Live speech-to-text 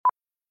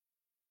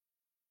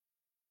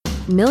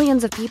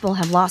Millions of people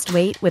have lost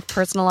weight with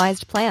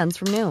personalized plans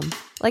from Noom.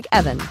 Like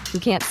Evan, who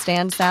can't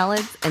stand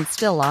salads and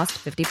still lost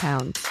 50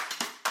 pounds.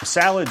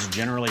 Salads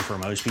generally for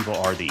most people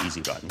are the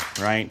easy button,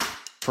 right?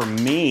 For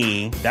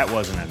me, that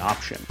wasn't an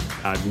option.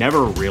 I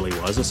never really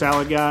was a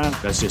salad guy.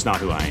 That's just not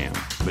who I am.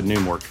 But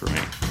Noom worked for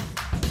me.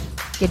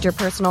 Get your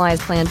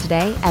personalized plan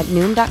today at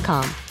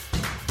Noom.com.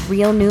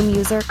 Real Noom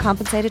user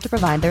compensated to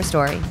provide their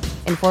story.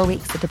 In 4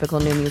 weeks, the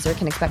typical Noom user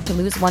can expect to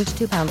lose 1 to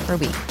 2 pounds per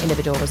week.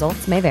 Individual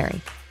results may vary.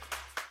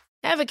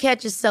 Ever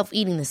catch yourself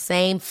eating the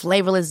same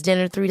flavorless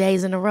dinner 3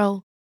 days in a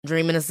row?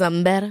 Dreaming of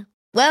something better?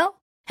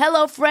 Well,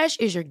 HelloFresh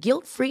is your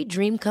guilt-free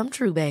dream come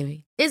true,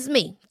 baby. It's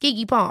me,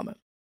 Keke Palmer.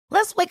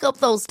 Let's wake up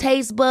those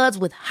taste buds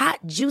with hot,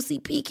 juicy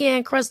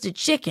pecan-crusted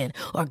chicken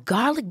or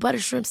garlic butter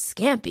shrimp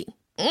scampi.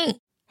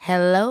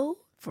 Hello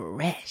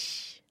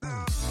Fresh.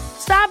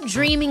 Stop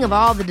dreaming of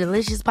all the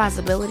delicious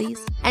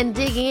possibilities and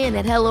dig in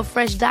at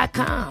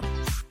HelloFresh.com.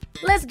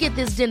 Let's get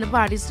this dinner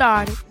party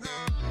started.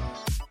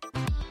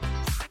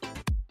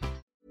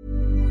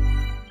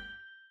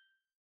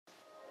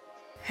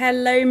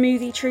 Hello,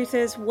 movie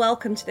truthers.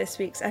 Welcome to this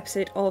week's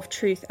episode of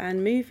Truth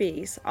and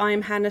Movies.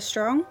 I'm Hannah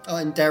Strong.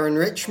 I'm Darren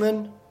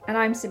Richman. And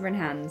I'm Simran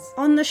Hans.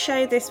 On the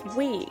show this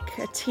week,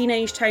 a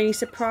teenage Tony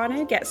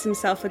Soprano gets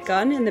himself a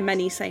gun in The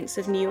Many Saints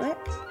of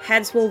Newark.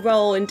 Heads will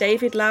roll in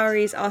David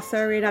Lowery's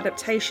Arthurian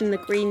adaptation The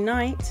Green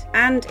Knight.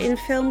 And in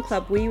Film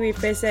Club, we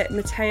revisit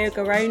Matteo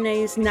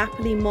Garone's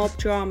Napoli mob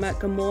drama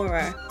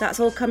Gomorrah. That's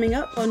all coming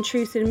up on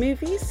Truth and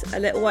Movies, a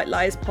Little White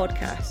Lies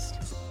podcast.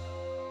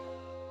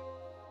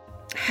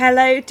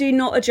 Hello, do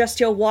not adjust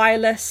your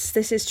wireless.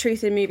 This is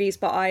Truth in Movies,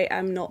 but I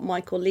am not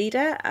Michael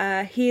Leader.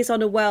 He is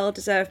on a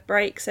well-deserved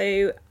break,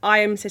 so I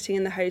am sitting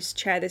in the host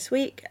chair this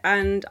week,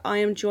 and I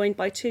am joined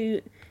by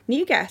two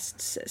new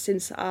guests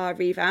since our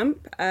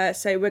revamp.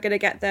 So we're going to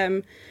get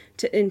them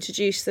to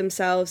introduce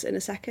themselves in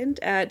a second.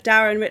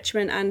 Darren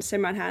Richman and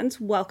Simran Hans,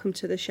 welcome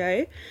to the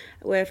show.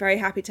 We're very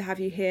happy to have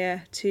you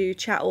here to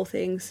chat all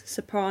things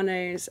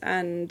Sopranos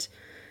and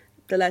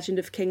The Legend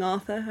of King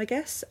Arthur, I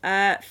guess.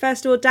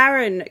 First of all,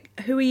 Darren,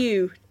 who are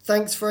you?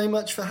 Thanks very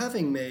much for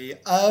having me.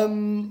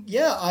 I'm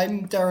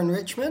Darren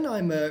Richman.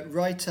 I'm a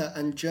writer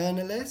and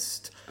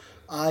journalist.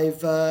 I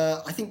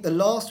think the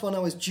last one I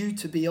was due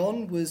to be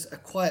on was A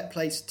Quiet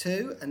Place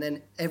 2, and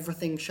then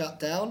everything shut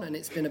down, and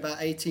it's been about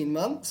 18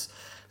 months.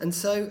 And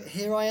so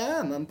here I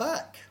am, I'm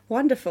back.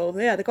 Wonderful.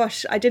 Yeah,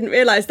 gosh, I didn't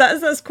realise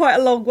that's quite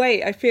a long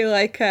wait. I feel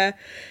like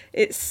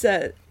it's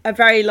a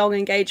very long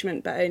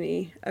engagement, but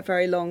only a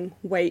very long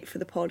wait for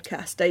the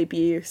podcast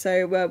debut.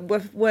 So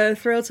we're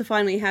thrilled to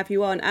finally have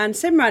you on. And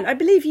Simran, I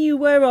believe you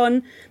were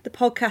on the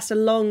podcast a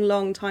long,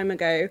 long time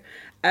ago.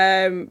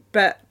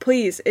 But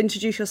please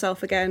introduce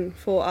yourself again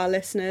for our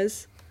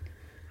listeners.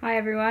 Hi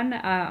everyone,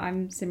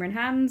 I'm Simran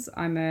Hans.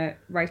 I'm a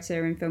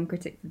writer and film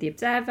critic for The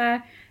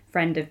Observer,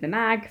 friend of the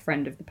mag,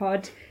 friend of the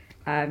pod.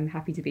 I'm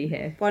happy to be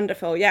here.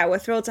 Wonderful. Yeah, we're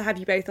thrilled to have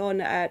you both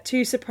on.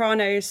 Two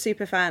Sopranos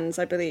super fans,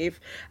 I believe.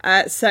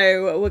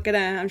 So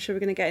I'm sure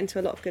we're gonna get into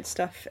a lot of good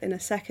stuff in a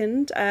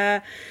second.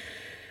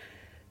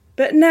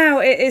 But now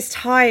it is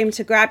time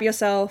to grab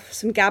yourself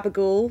some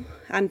gabagool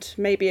and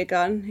maybe a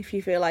gun if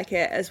you feel like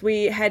it, as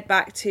we head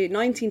back to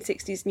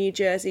 1960s New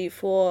Jersey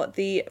for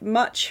the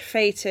much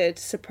fated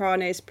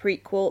Sopranos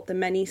prequel, The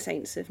Many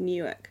Saints of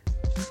Newark.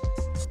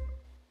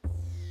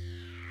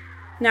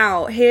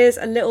 Now, here's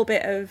a little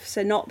bit of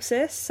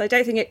synopsis. I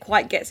don't think it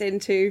quite gets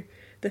into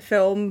the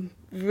film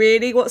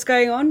really what's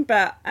going on,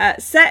 but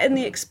set in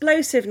the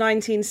explosive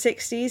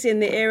 1960s, in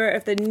the era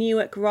of the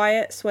Newark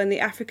riots, when the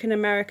African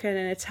American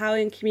and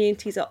Italian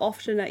communities are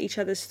often at each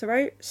other's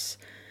throats.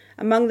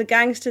 Among the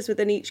gangsters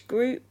within each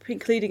group,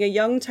 including a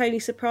young Tony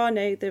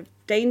Soprano, the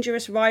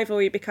dangerous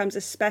rivalry becomes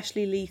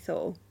especially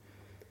lethal.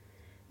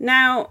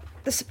 Now,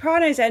 The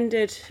Sopranos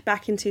ended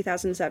back in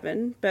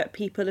 2007, but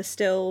people are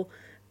still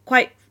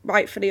quite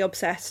rightfully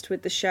obsessed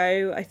with the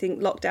show. I think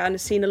lockdown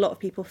has seen a lot of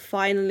people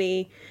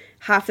finally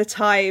have the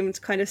time to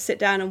kind of sit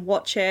down and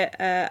watch it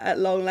at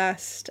long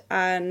last,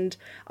 and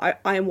I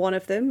am one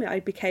of them.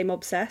 I became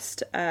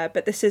obsessed,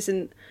 but this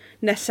isn't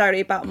necessarily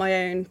about my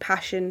own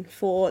passion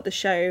for the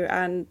show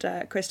and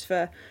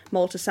Christopher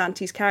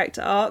Moltisanti's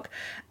character arc.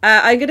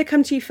 I'm going to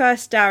come to you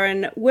first,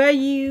 Darren. Were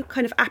you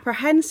kind of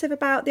apprehensive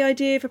about the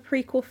idea of a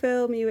prequel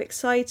film? Are you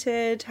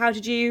excited? How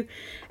did you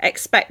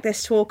expect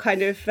this to all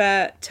kind of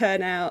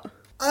turn out?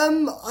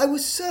 I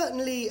was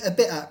certainly a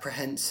bit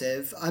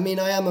apprehensive. I mean,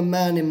 I am a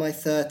man in my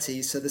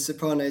 30s, so The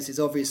Sopranos is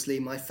obviously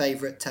my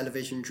favourite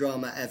television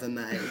drama ever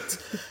made.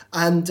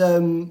 And,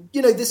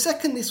 the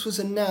second this was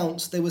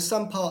announced, there was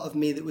some part of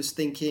me that was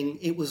thinking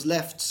it was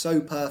left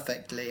so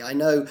perfectly. I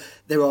know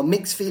there are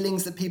mixed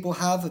feelings that people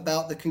have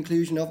about the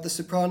conclusion of The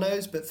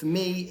Sopranos, but for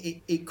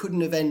me, it couldn't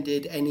have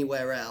ended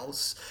anywhere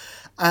else.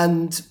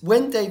 And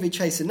when David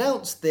Chase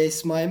announced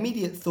this, my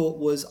immediate thought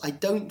was, I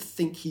don't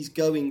think he's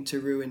going to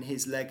ruin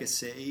his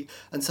legacy.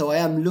 And so I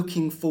am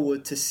looking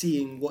forward to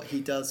seeing what he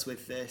does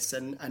with this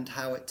and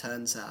how it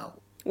turns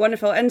out.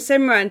 Wonderful. And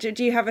Simran,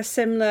 do you have a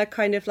similar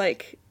kind of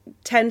like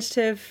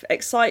tentative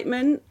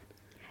excitement?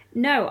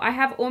 No, I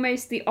have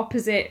almost the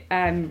opposite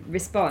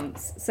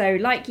response. So,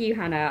 like you,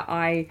 Hannah,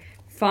 I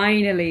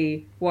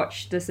finally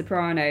watched The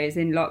Sopranos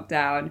in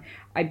lockdown.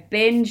 I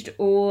binged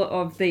all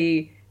of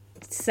the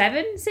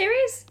 7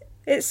 series.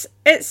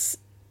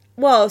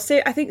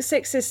 So I think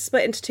 6 is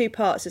split into 2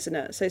 parts, isn't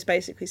it? So it's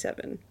basically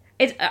 7.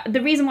 It's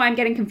the reason why I'm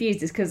getting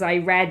confused is because I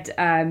read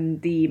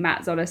the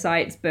Matt Zoller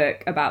Seitz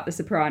book about The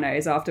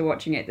Sopranos after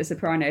watching it, The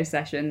Sopranos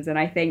Sessions, and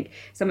I think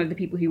some of the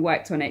people who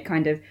worked on it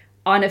kind of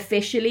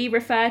unofficially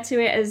refer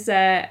to it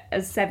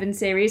as 7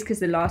 series because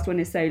the last one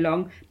is so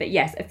long. But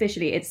yes,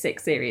 officially it's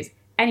 6 series.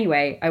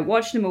 Anyway, I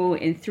watched them all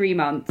in 3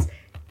 months,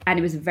 and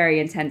it was a very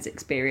intense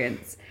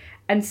experience.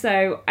 And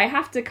so I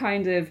have to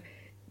kind of,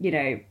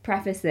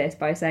 preface this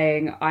by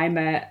saying I'm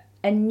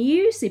a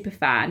new super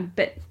fan,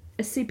 but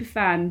a super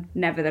fan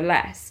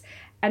nevertheless.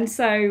 And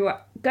so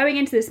going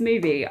into this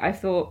movie, I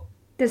thought,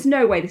 there's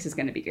no way this is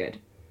going to be good.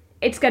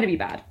 It's going to be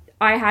bad.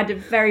 I had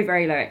very,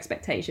 very low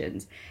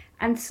expectations.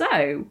 And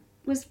so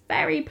was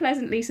very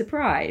pleasantly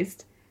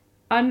surprised,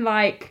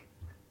 unlike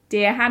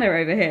dear Hannah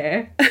over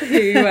here,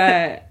 who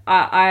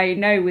I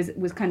know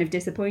was kind of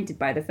disappointed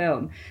by the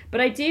film. But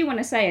I do want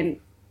to say, and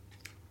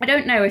I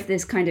don't know if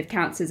this kind of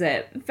counts as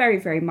a very,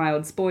 very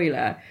mild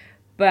spoiler,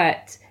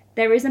 but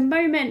there is a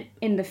moment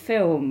in the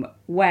film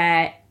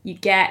where you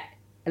get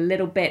a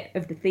little bit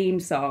of the theme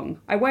song.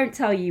 I won't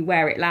tell you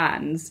where it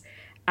lands.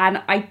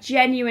 And I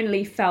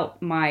genuinely felt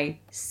my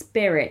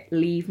spirit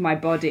leave my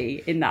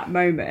body in that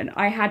moment.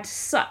 I had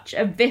such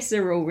a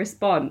visceral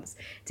response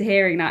to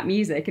hearing that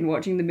music and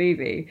watching the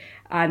movie.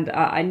 And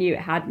I knew it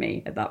had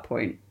me at that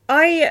point.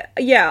 I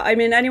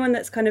mean, anyone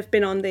that's kind of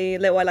been on the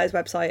Little White Lies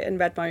website and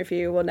read my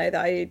review will know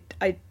that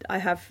I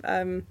have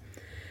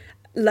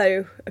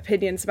low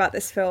opinions about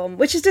this film,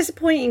 which is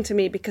disappointing to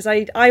me because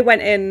I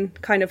went in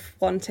kind of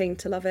wanting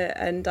to love it,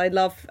 and I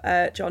love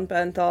Jon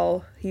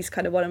Bernthal. He's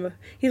kind of one of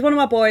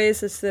my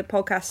boys, as the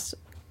podcast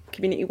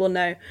community will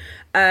know.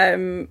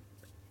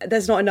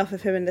 There's not enough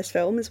of him in this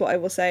film, is what I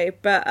will say,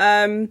 but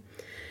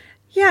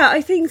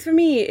I think for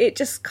me it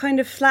just kind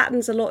of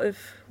flattens a lot of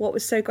what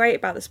was so great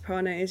about The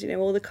Sopranos,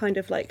 all the kind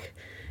of like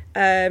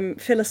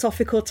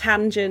philosophical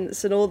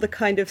tangents and all the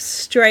kind of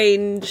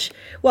strange,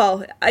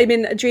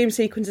 a dream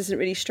sequence isn't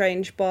really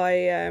strange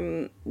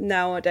by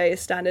nowadays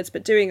standards,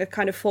 but doing a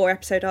kind of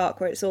 4-episode arc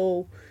where it's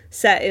all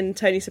set in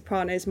Tony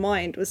Soprano's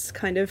mind was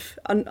kind of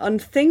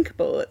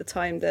unthinkable at the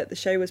time that the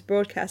show was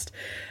broadcast.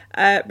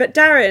 But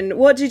Darren,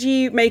 what did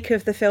you make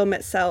of the film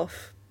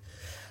itself?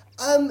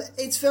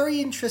 It's very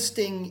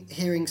interesting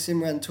hearing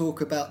Simran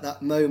talk about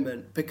that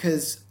moment,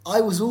 because I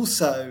was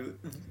also,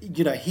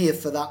 here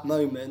for that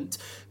moment,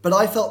 but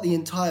I felt the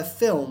entire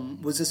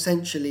film was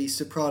essentially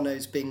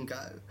Sopranos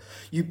bingo.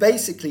 You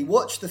basically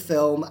watch the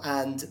film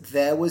and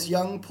there was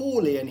young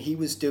Paulie and he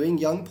was doing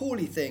young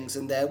Paulie things,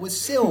 and there was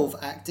Sylv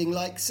acting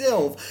like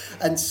Sylv,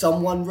 and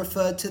someone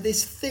referred to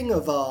this thing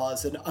of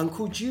ours, and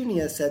Uncle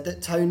Junior said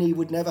that Tony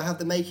would never have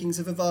the makings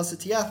of a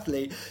varsity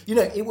athlete.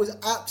 It was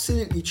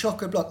absolutely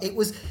chock-a-block.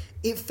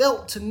 It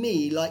felt to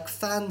me like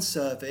fan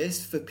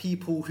service for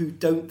people who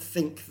don't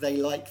think they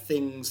like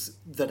things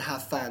that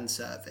have fan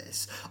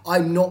service.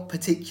 I'm not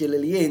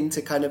particularly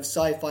into kind of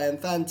sci-fi and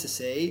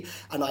fantasy,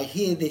 and I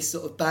hear this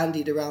sort of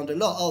bandied around a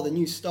lot. Oh, the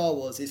new Star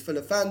Wars is full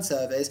of fan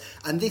service,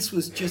 and this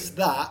was just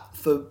that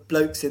for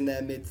blokes in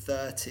their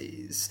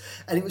mid-30s.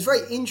 And it was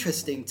very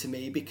interesting to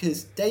me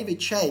because David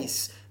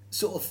Chase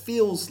sort of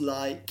feels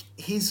like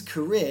his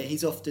career,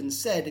 he's often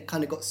said, it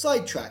kind of got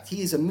sidetracked.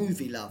 He is a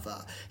movie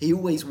lover. He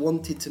always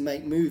wanted to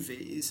make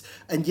movies.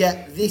 And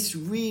yet this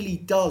really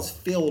does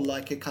feel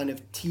like a kind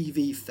of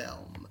TV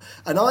film.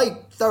 And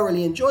I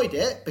thoroughly enjoyed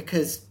it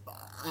because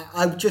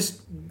I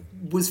just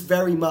was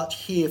very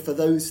much here for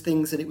those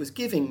things that it was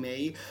giving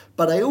me.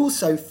 But I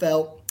also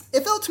felt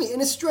to me in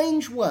a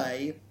strange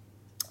way.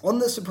 On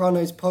the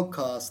Sopranos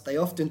podcast, they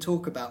often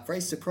talk about,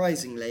 very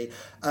surprisingly,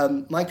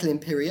 Michael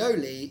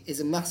Imperioli is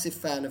a massive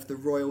fan of the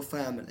royal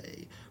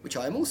family, which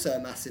I am also a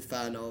massive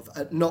fan of.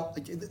 Not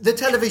the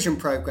television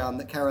programme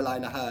that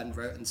Caroline Aherne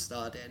wrote and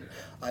starred in,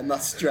 I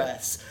must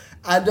stress.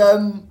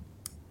 And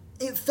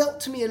it felt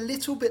to me a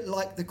little bit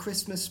like the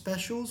Christmas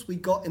specials we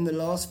got in the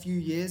last few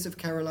years of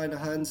Caroline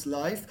Ahern's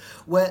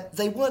life, where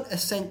they weren't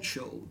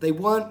essential, they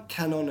weren't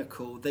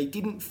canonical, they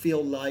didn't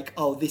feel like,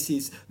 oh, this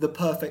is the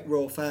perfect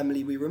royal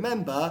family we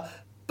remember,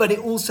 but it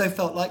also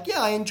felt like,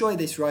 yeah, I enjoy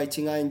this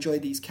writing, I enjoy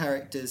these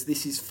characters,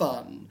 this is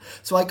fun.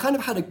 So I kind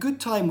of had a good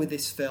time with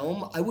this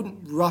film. I wouldn't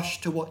rush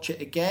to watch it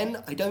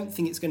again. I don't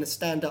think it's going to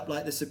stand up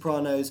like The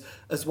Sopranos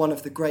as one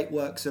of the great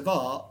works of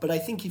art, but I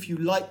think if you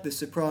like The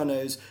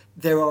Sopranos,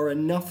 there are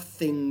enough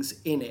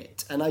things in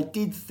it. And I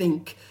did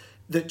think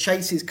that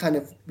Chase's kind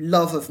of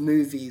love of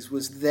movies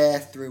was there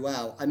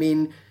throughout. I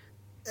mean,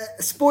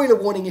 spoiler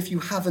warning if you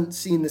haven't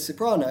seen The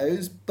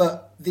Sopranos,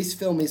 but this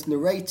film is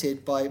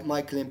narrated by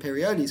Michael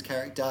Imperioli's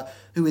character,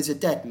 who is a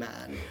dead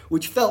man,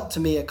 which felt to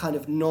me a kind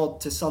of nod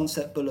to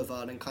Sunset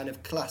Boulevard and kind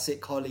of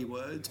classic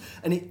Hollywood.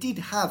 And it did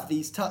have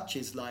these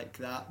touches like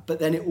that, but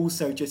then it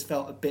also just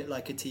felt a bit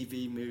like a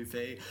TV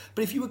movie.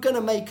 But if you were going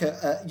to make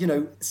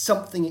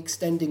something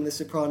extending the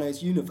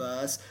Sopranos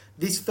universe,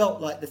 this felt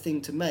like the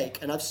thing to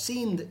make. And I've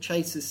seen that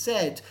Chase has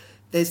said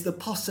there's the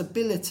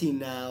possibility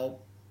now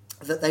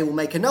that they will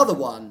make another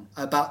one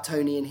about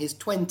Tony in his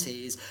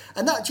 20s.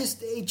 And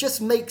it just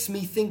makes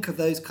me think of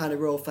those kind of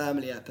Royal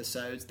Family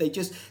episodes.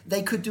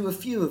 They could do a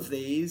few of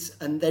these,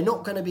 and they're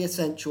not going to be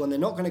essential, and they're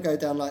not going to go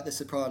down like The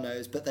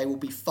Sopranos, but they will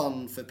be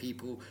fun for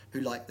people who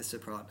like The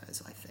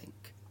Sopranos, I think.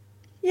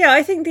 Yeah,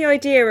 I think the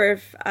idea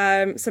of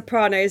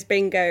Sopranos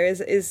bingo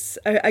is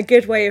a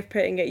good way of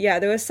putting it. Yeah,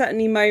 there were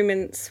certainly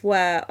moments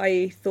where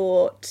I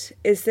thought,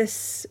 is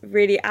this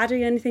really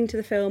adding anything to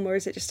the film, or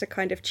is it just a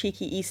kind of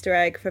cheeky Easter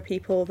egg for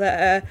people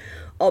that are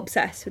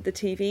obsessed with the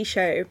TV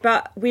show?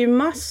 But we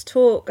must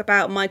talk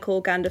about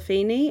Michael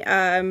Gandolfini.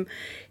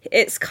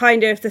 It's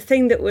kind of the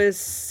thing that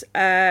was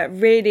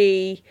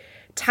really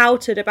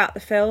touted about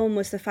the film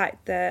was the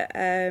fact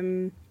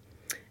that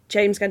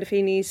James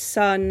Gandolfini's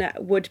son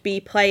would be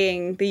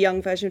playing the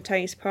young version of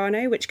Tony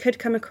Soprano, which could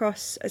come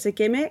across as a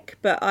gimmick,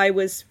 but I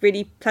was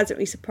really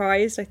pleasantly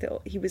surprised. I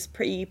thought he was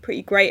pretty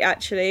great,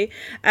 actually.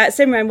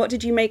 Simran, what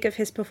did you make of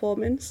his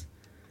performance?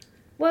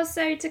 Well,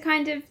 so to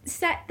kind of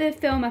set the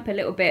film up a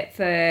little bit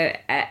for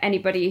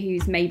anybody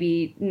who's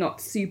maybe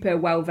not super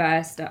well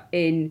versed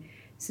in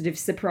sort of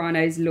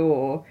Sopranos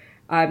lore,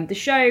 the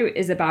show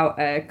is about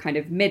a kind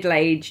of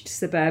middle-aged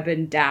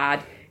suburban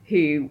dad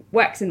who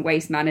works in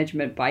waste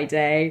management by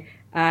day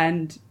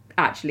and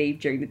actually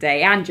during the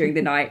day and during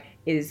the night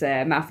is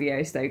a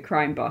mafioso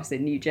crime boss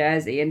in New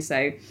Jersey. And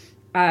so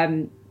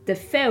the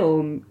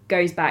film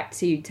goes back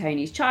to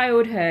Tony's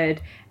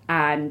childhood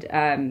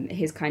and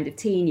his kind of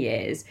teen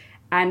years.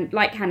 And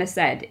like Hannah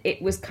said,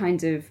 it was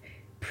kind of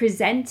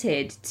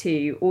presented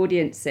to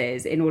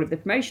audiences in all of the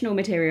promotional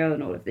material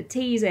and all of the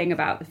teasing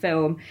about the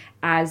film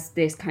as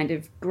this kind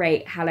of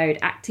great hallowed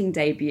acting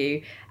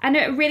debut. And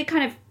a really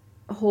kind of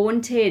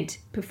haunted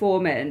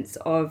performance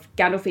of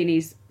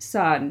Gandolfini's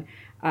son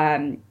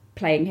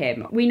playing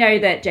him. We know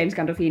that James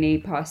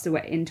Gandolfini passed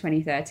away in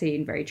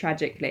 2013 very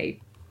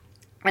tragically,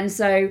 and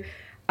so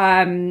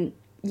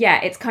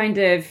it's kind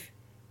of,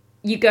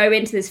 you go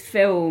into this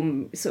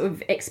film sort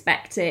of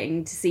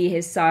expecting to see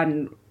his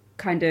son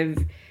kind of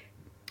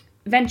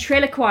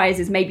ventriloquize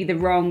is maybe the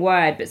wrong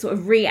word, but sort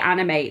of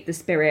reanimate the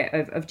spirit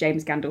of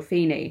James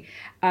Gandolfini.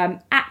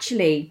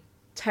 Actually,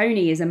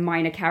 Tony is a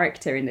minor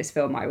character in this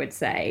film, I would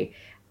say.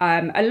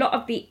 A lot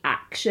of the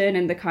action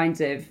and the kinds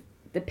of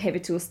the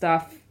pivotal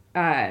stuff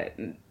a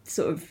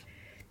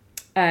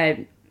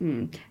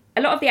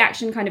lot of the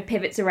action kind of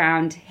pivots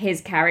around his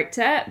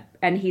character,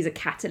 and he's a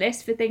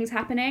catalyst for things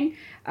happening.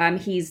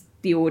 He's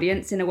the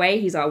audience in a way,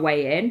 he's our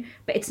way in,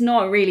 but it's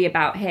not really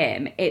about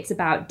him. It's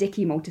about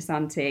Dickie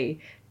Moltisanti,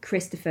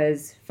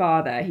 Christopher's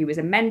father, who was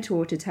a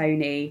mentor to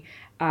Tony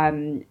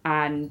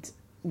and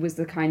was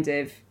the kind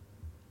of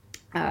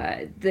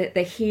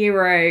the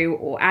hero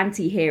or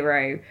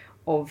anti-hero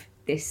of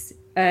this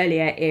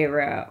earlier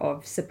era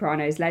of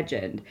Sopranos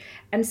legend.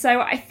 And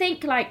so I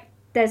think like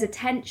there's a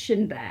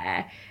tension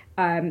there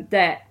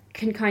that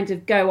can kind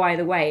of go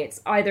either way.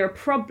 It's either a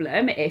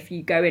problem if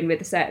you go in with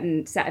a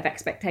certain set of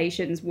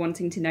expectations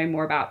wanting to know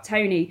more about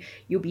Tony,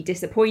 you'll be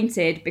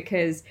disappointed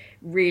because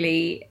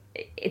really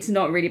it's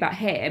not really about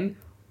him,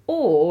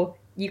 or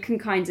you can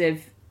kind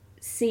of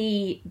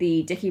see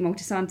the Dickie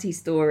Moltisanti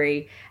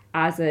story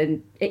as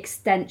an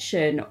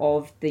extension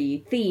of the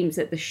themes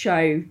that the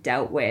show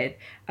dealt with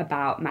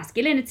about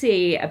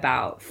masculinity,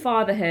 about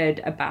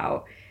fatherhood,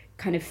 about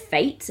kind of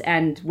fate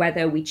and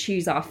whether we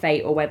choose our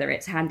fate or whether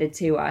it's handed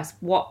to us.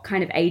 What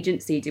kind of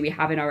agency do we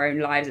have in our own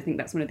lives? I think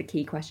that's one of the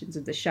key questions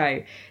of the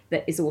show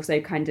that is also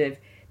kind of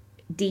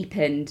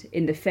deepened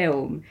in the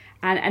film.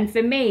 And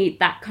for me,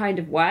 that kind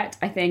of worked.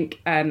 I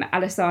think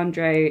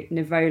Alessandro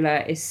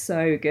Nivola is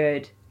so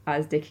good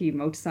as Dickie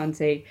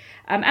Moltisanti.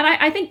 And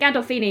I think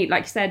Gandolfini,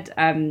 like you said,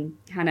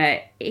 Hannah,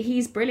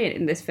 he's brilliant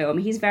in this film.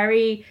 He's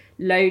very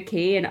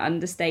low-key and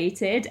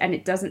understated, and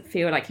it doesn't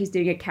feel like he's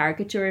doing a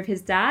caricature of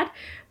his dad,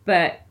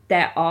 but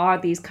there are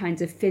these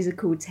kinds of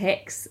physical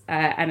tics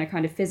and a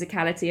kind of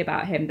physicality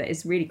about him that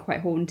is really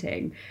quite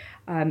haunting.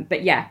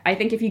 But yeah, I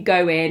think if you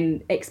go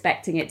in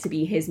expecting it to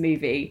be his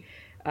movie,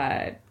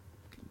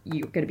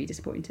 you're going to be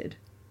disappointed.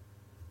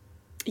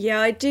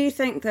 Yeah, I do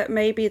think that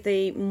maybe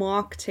the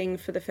marketing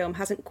for the film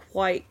hasn't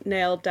quite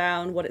nailed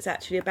down what it's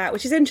actually about,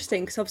 which is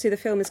interesting because obviously the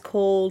film is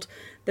called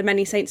The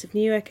Many Saints of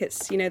Newark.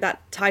 It's, you know,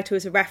 that title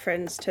is a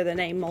reference to the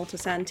name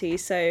Moltisanti.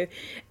 So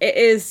it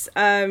is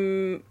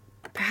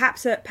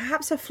perhaps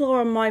a flaw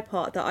on my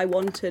part that I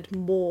wanted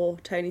more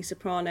Tony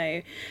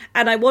Soprano,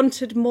 and I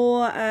wanted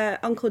more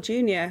Uncle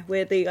Junior.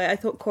 Weirdly, I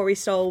thought Corey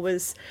Stoll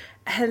was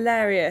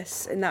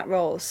hilarious in that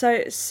role.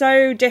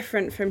 So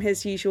different from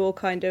his usual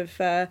kind of,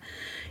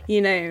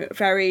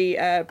 very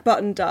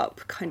buttoned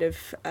up kind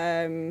of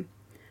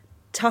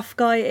tough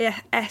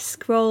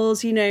guy-esque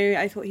roles.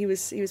 I thought he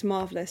was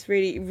marvellous.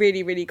 Really,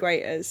 really, really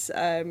great as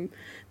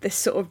this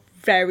sort of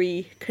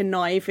very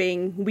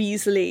conniving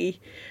Weasley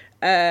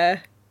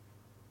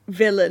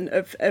villain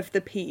of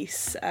the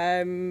piece.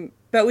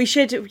 But we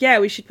should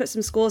put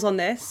some scores on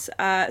this.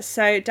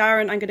 So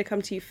Darren, I'm going to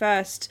come to you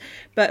first.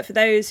 But for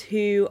those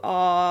who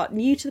are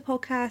new to the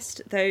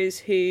podcast, those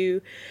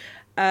who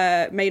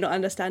may not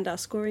understand our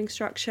scoring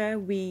structure,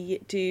 we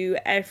do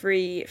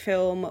every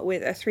film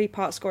with a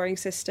 3-part scoring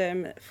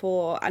system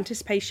for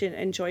anticipation,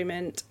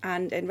 enjoyment,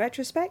 and in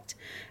retrospect.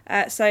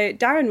 So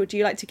Darren, would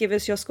you like to give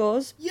us your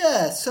scores?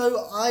 Yeah,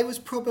 so I was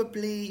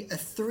probably a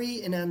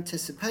 3 in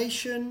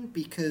anticipation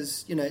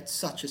because, it's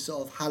such a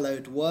sort of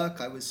hallowed work.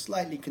 I was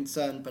slightly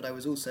concerned, but I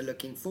was also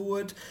looking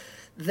forward.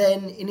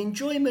 Then in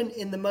enjoyment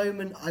in the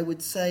moment, I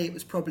would say it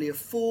was probably a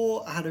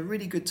 4. I had a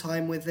really good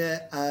time with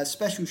it.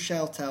 Special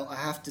shout out, I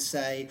have to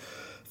say,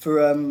 for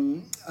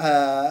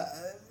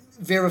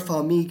Vera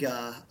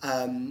Farmiga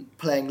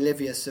playing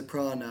Livia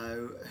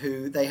Soprano,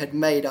 who they had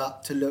made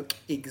up to look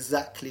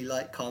exactly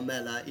like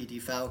Carmela Edie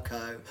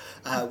Falco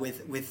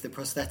with the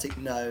prosthetic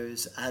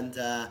nose, and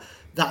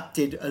that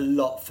did a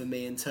lot for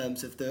me in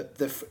terms of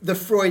the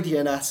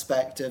Freudian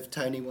aspect of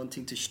Tony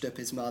wanting to shtup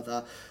his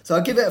mother. So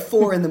I'll give it a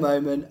 4 in the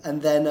moment,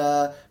 and then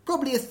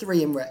probably a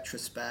 3 in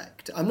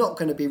retrospect. I'm not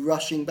going to be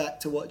rushing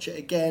back to watch it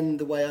again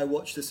the way I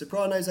watched The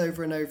Sopranos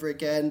over and over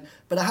again,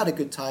 but I had a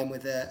good time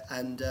with it,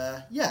 and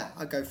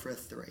I'll go for a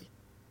 3.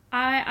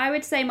 I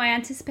would say my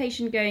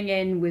anticipation going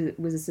in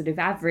was a sort of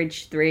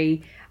average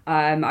 3.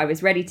 I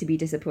was ready to be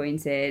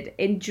disappointed.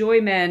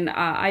 Enjoyment,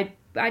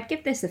 I'd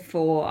give this a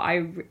 4.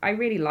 I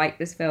really like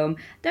this film.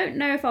 Don't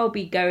know if I'll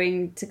be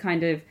going to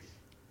kind of,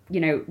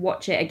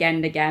 watch it again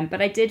and again,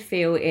 but I did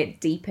feel it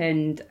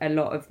deepened a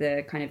lot of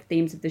the kind of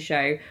themes of the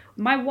show.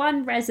 My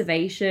one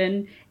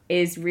reservation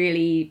is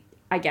really,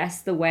 I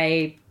guess, the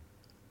way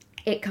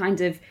it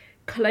kind of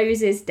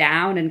closes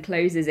down and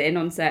closes in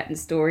on certain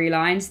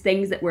storylines,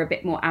 things that were a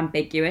bit more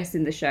ambiguous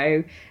in the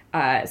show,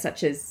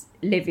 such as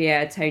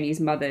Livia, Tony's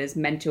mother's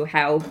mental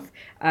health.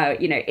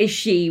 Is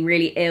she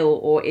really ill,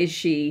 or is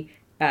she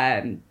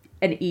an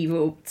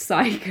evil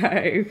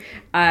psycho?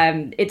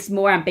 It's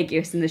more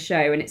ambiguous in the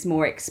show, and it's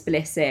more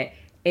explicit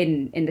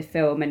in the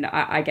film, and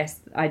I guess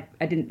I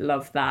didn't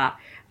love that,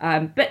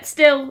 but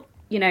still,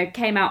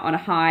 came out on a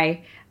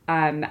high,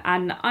 and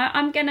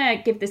I'm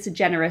gonna give this a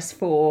generous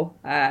 4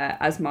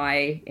 as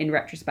my in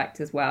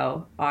retrospect as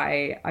well.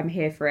 I'm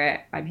here for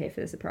it. I'm here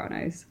for The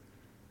Sopranos.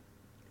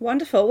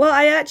 Wonderful. Well,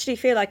 I actually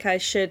feel like I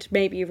should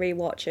maybe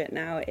rewatch it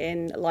now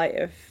in light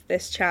of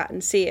this chat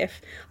and see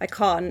if I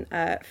can't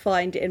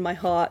find it in my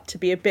heart to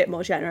be a bit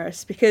more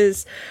generous,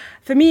 because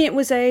for me it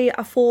was a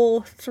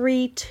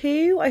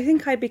 4-3-2. I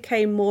think I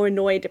became more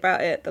annoyed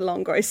about it the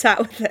longer I sat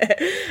with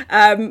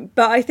it.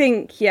 But I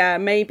think,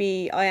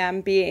 maybe I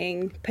am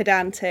being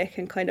pedantic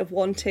and kind of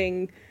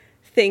wanting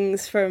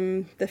things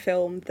from the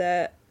film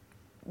that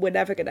were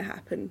never going to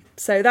happen.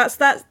 So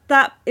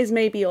that is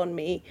maybe on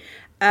me.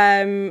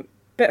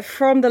 But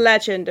from the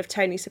legend of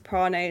Tony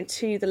Soprano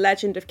to the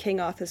legend of King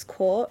Arthur's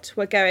Court,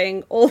 we're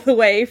going all the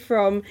way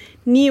from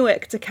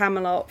Newark to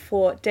Camelot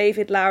for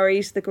David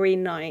Lowery's The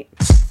Green Knight.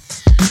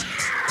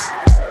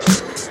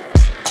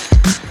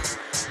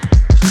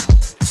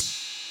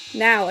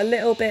 Now, a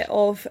little bit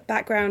of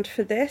background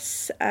for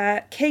this.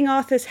 King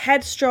Arthur's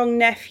headstrong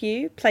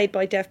nephew, played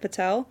by Dev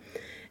Patel,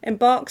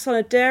 embarks on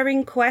a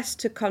daring quest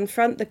to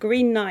confront the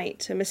Green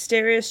Knight, a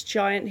mysterious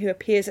giant who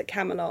appears at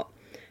Camelot.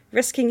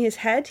 Risking his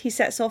head, he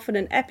sets off on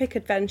an epic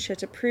adventure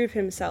to prove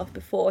himself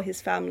before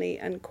his family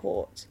and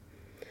court.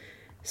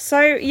 So,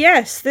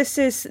 yes, this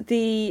is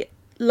the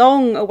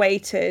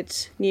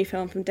long-awaited new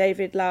film from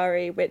David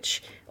Lowery,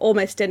 which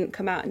almost didn't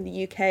come out in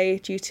the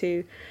UK due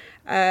to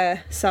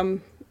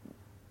some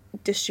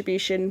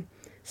distribution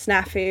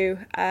snafu.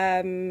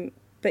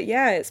 But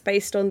it's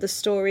based on the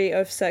story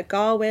of Sir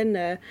Gawain,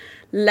 a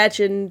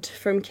legend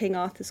from King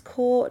Arthur's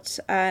court,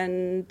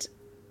 and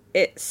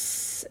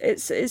it's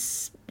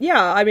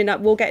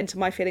we'll get into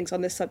my feelings on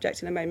this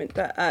subject in a moment,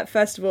 but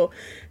first of all,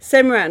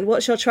 Simran,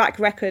 what's your track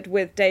record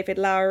with David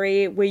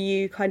Lowery? Were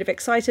you kind of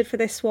excited for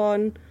this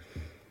one?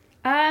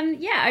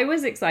 I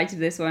was excited for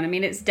this one. I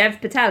mean, it's Dev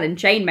Patel in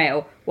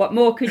Chainmail. What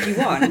more could you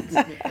want?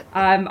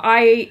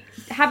 I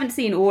haven't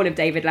seen all of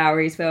David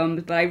Lowery's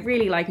films, but I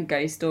really like A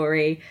Ghost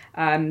Story,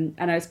 and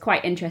I was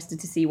quite interested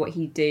to see what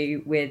he'd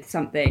do with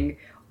something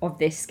of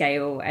this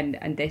scale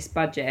and this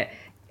budget.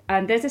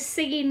 And there's a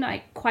scene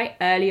quite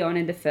early on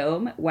in the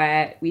film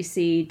where we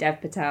see Dev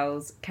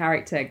Patel's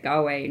character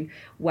Gawain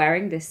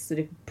wearing this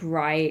sort of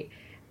bright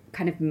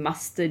kind of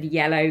mustard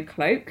yellow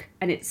cloak,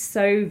 and it's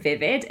so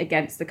vivid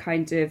against the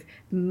kind of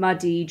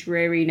muddy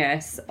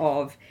dreariness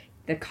of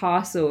the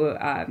castle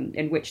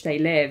in which they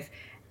live.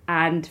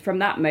 And from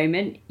that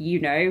moment,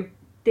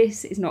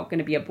 this is not going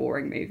to be a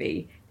boring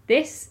movie.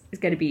 This is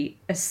going to be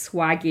a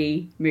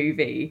swaggy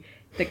movie.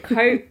 The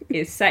coat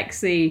is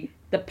sexy.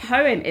 The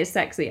poem is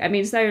sexy. I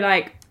mean, so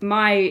like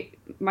my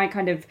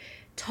kind of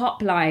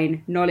top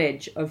line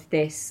knowledge of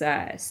this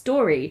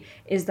story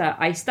is that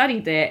I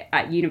studied it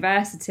at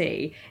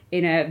university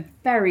in a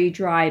very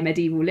dry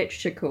medieval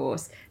literature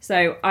course.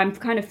 So I'm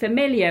kind of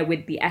familiar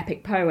with the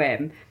epic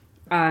poem,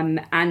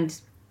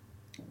 and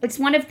it's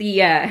one of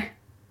the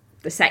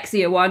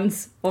sexier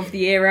ones of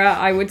the era,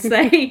 I would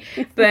say.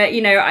 But,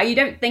 you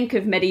don't think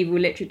of medieval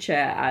literature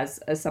as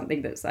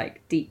something that's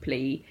like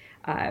deeply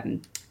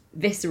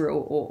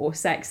visceral or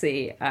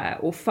sexy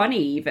or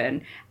funny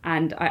even.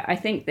 And I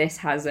think this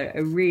has a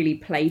really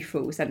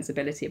playful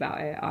sensibility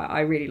about it. I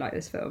really like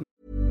this film.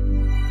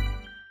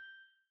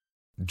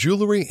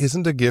 Jewelry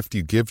isn't a gift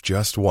you give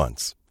just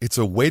once. It's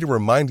a way to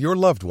remind your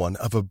loved one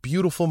of a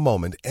beautiful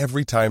moment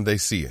every time they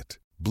see it.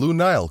 Blue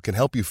Nile can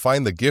help you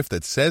find the gift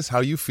that says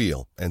how you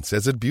feel and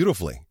says it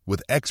beautifully,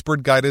 with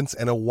expert guidance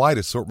and a wide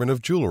assortment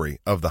of jewelry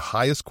of the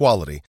highest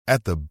quality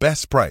at the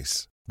best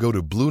price. Go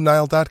to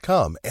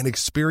BlueNile.com and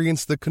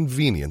experience the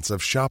convenience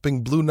of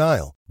shopping Blue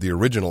Nile, the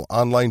original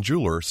online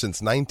jeweler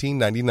since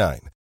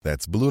 1999.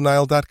 That's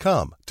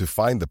BlueNile.com to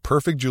find the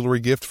perfect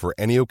jewelry gift for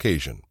any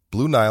occasion.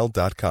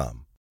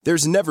 BlueNile.com.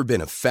 There's never been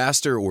a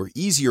faster or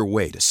easier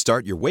way to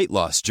start your weight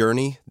loss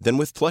journey than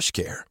with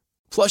PlushCare.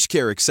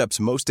 PlushCare accepts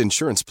most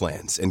insurance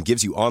plans and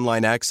gives you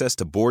online access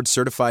to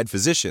board-certified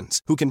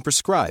physicians who can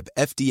prescribe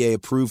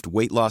FDA-approved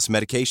weight loss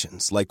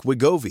medications like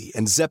Wegovy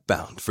and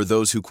Zepbound for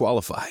those who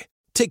qualify.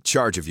 Take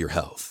charge of your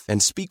health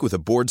and speak with a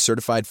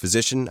board-certified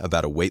physician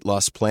about a weight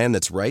loss plan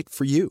that's right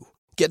for you.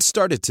 Get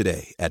started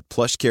today at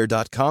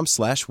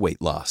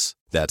plushcare.com/weight-loss.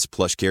 That's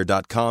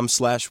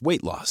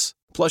plushcare.com/weight-loss.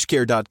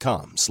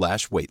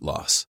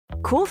 plushcare.com/weight-loss.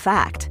 Cool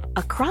fact,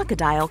 a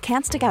crocodile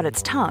can't stick out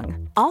its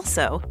tongue.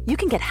 Also, you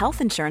can get health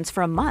insurance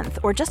for a month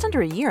or just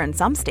under a year in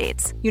some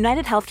states.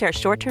 United Healthcare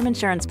short-term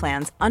insurance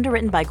plans,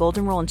 underwritten by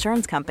Golden Rule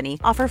Insurance Company,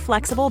 offer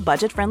flexible,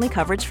 budget-friendly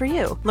coverage for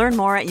you. Learn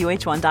more at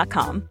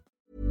uh1.com.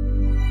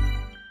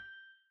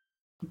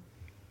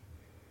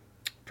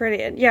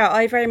 Brilliant. Yeah,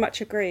 I very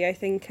much agree. I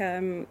think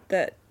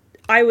that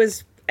I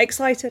was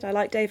excited. I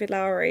like David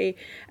Lowery,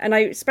 and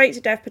I spoke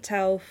to Dev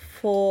Patel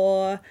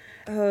for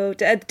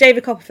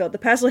David Copperfield, The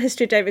Personal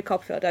History of David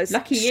Copperfield. I was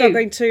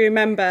struggling to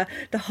remember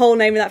the whole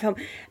name of that film.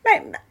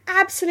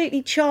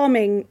 Absolutely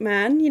charming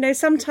man.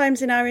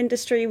 Sometimes in our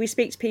industry we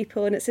speak to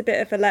people and it's a bit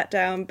of a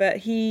letdown, but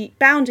he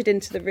bounded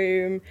into the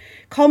room,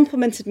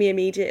 complimented me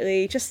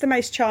immediately, just the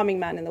most charming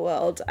man in the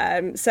world.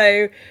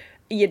 I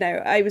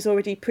was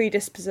already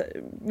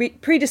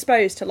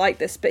predisposed to like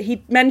this, but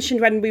he mentioned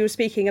when we were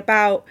speaking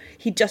about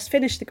he'd just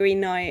finished The Green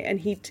Knight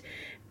and he'd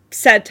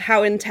said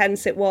how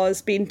intense it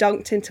was being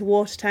dunked into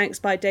water tanks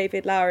by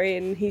David Lowery,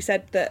 and he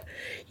said that,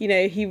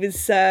 he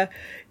was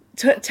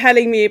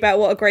telling me about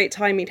what a great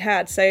time he'd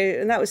had.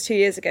 And that was 2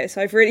 years ago. So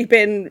I've really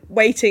been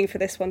waiting for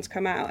this one to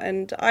come out,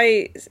 and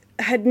I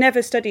had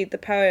never studied the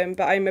poem,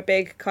 but I'm a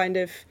big kind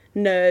of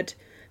nerd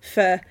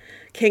for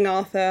King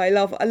Arthur. I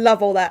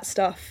love all that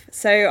stuff.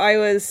 So I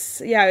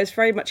was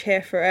very much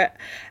here for it.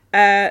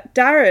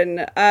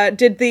 Darren,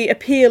 did the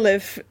appeal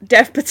of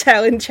Dev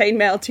Patel in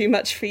Chainmail too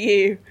much for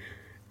you?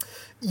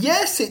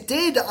 Yes, it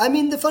did. I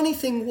mean, the funny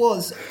thing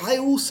was, I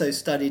also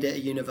studied at a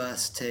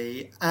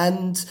university,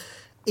 and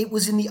it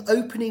was in the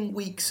opening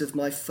weeks of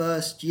my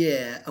first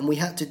year, and we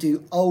had to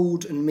do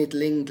Old and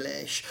Middle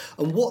English.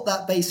 And what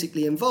that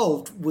basically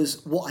involved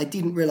was what I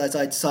didn't realise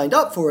I'd signed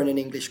up for in an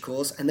English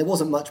course, and there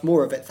wasn't much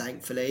more of it,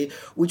 thankfully,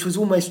 which was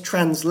almost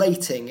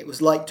translating. It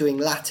was like doing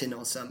Latin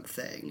or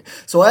something.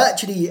 So I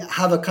actually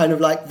have a kind of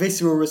like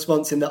visceral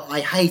response in that I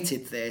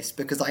hated this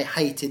because I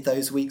hated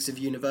those weeks of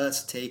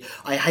university.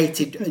 I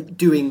hated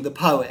doing the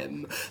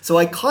poem. So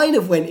I kind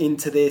of went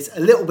into this a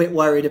little bit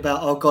worried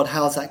about, oh God,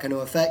 how's that going to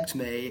affect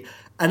me?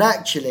 And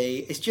actually,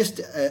 it's just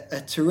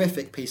a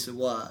terrific piece of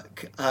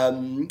work. I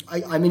mean,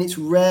 it's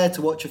rare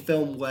to watch a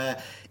film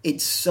where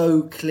it's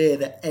so clear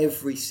that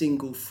every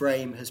single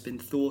frame has been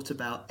thought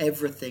about.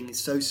 Everything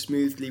so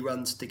smoothly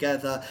runs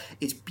together.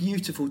 It's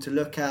beautiful to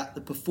look at.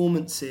 The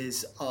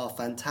performances are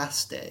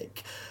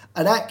fantastic.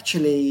 And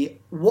actually,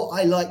 what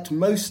I liked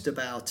most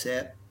about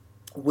it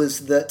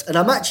was that, and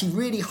I'm actually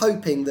really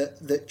hoping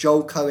that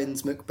Joel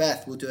Coen's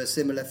Macbeth will do a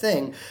similar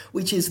thing,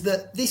 which is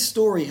that this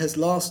story has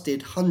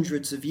lasted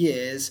hundreds of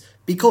years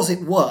because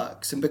it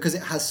works and because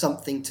it has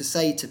something to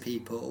say to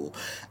people.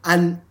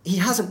 And he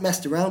hasn't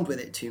messed around with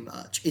it too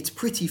much. It's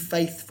pretty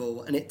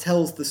faithful and it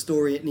tells the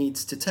story it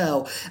needs to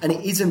tell. And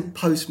it isn't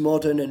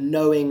postmodern and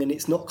knowing, and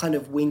it's not kind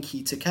of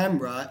winky to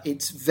camera.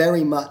 It's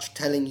very much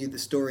telling you the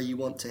story you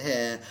want to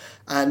hear.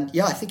 And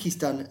yeah, I think he's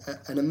done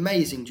an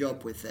amazing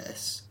job with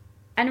this.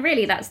 And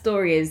really, that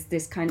story is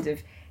this kind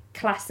of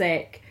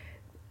classic,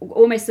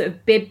 almost sort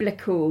of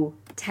biblical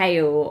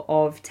tale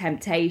of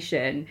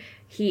temptation.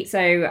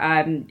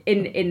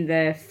 In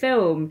the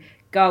film,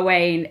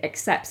 Gawain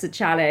accepts a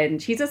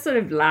challenge. He's a sort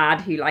of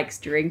lad who likes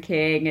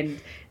drinking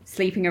and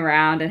sleeping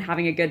around and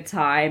having a good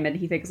time, and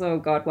he thinks, oh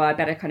god, well, I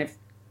better kind of,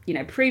 you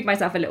know, prove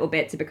myself a little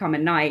bit to become a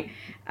knight.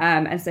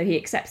 And so he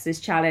accepts this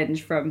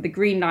challenge from the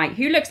Green Knight,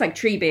 who looks like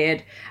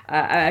Treebeard,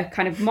 a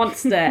kind of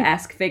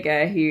monster-esque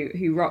figure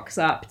who rocks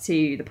up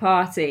to the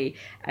party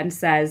and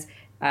says,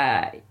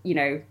 you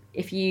know,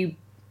 if you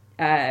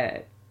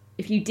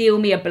deal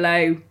me a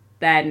blow,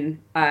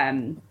 then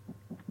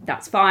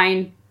that's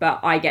fine, but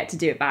I get to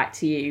do it back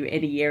to you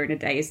in a year and a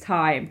day's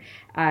time.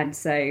 And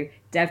so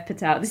Dev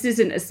Patel, this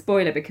isn't a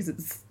spoiler because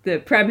it's the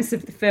premise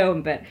of the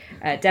film, but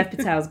Dev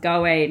Patel's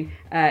Gawain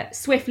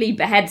swiftly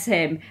beheads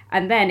him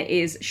and then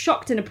is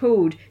shocked and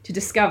appalled to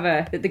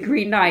discover that the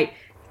Green Knight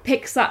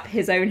picks up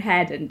his own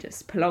head and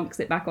just plonks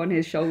it back on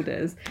his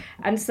shoulders.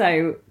 And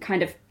so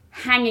kind of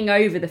hanging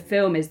over the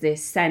film is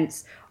this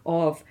sense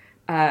of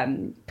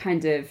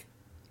kind of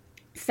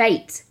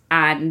fate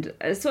and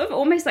a sort of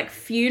almost like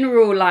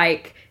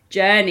funeral-like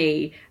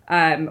journey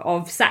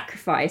of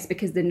sacrifice,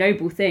 because the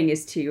noble thing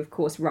is to, of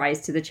course,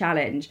 rise to the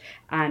challenge,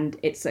 and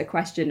it's a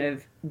question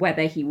of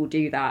whether he will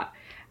do that,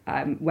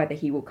 whether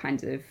he will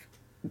kind of,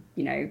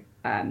 you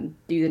know,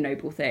 do the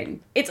noble thing.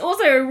 It's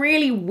also a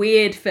really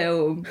weird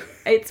film.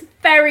 It's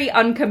very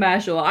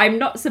uncommercial. I'm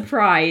not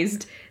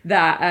surprised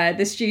that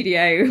the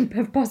studio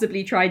have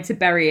possibly tried to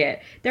bury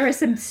it. There are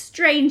some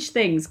strange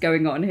things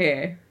going on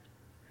here.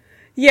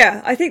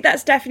 Yeah, I think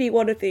that's definitely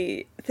one of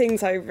the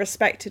things I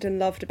respected and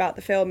loved about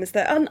the film, is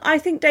that, and I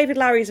think David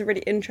Lowery is a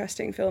really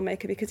interesting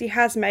filmmaker because he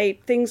has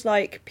made things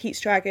like Pete's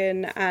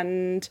Dragon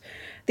and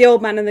The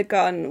Old Man and the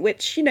Gun,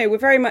 which, you know, were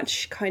very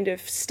much kind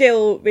of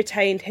still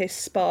retained his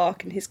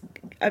spark, and he's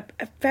a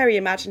very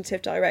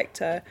imaginative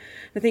director.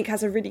 I think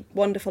has a really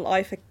wonderful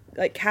eye for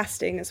like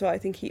casting as well. I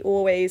think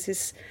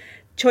his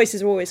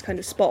choices are always kind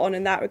of spot on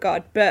in that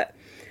regard. But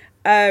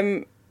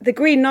The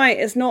Green Knight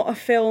is not a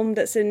film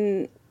that's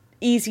an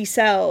easy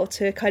sell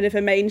to kind of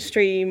a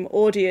mainstream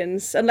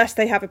audience unless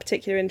they have a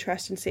particular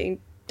interest in seeing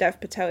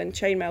Dev Patel in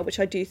chainmail, which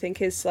I do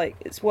think is like,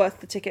 it's worth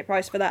the ticket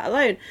price for that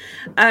alone.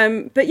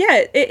 But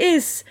yeah,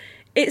 it's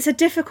a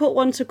difficult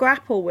one to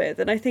grapple with,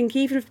 and I think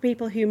even for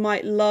people who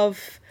might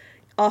love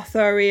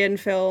Arthurian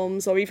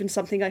films or even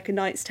something like A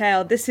Knight's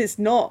Tale, this is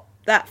not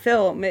that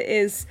film. It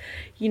is,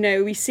 you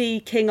know, we see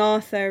King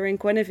Arthur and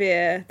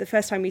Guinevere the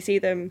first time we see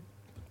them.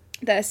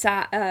 They're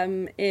sat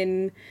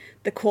in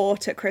the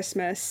court at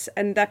Christmas,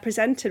 and they're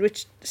presented,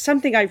 which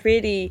something I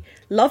really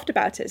loved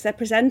about it, is they're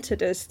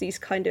presented as these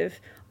kind of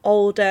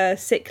older,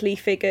 sickly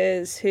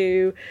figures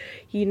who,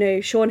 you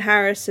know, Sean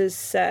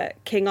Harris's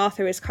King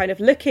Arthur is kind of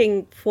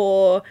looking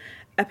for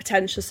a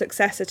potential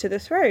successor to the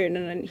throne,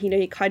 and, you know,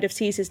 he kind of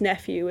sees his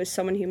nephew as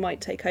someone who might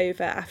take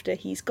over after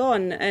he's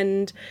gone,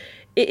 and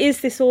it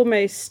is this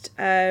almost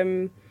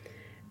way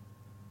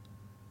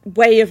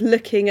of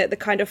looking at the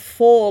kind of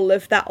fall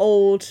of that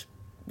old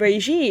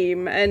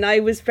regime, and I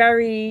was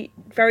very,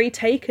 very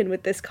taken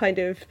with this kind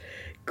of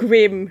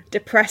grim,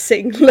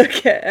 depressing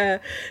look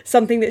at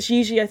something that's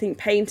usually, I think,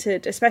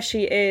 painted,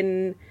 especially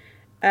in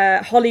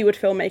Hollywood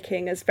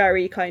filmmaking, as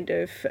very kind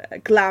of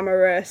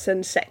glamorous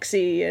and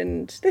sexy.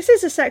 And this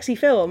is a sexy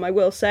film, I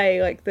will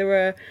say. Like,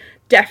 there are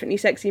definitely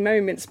sexy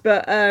moments,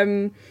 but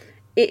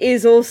it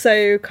is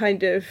also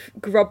kind of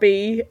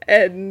grubby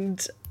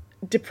and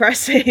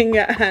depressing,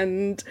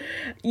 and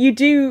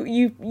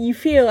you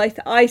feel, like,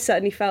 I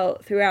certainly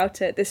felt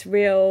throughout it, this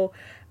real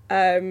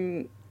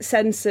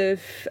sense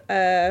of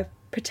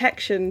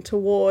protection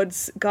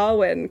towards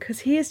Gawain, because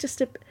he is just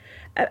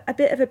a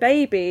bit of a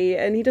baby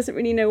and he doesn't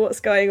really know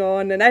what's going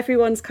on, and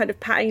everyone's kind of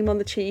patting him on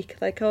the cheek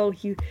like, oh,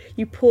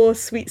 you poor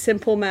sweet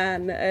simple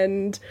man.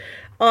 And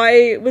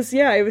I was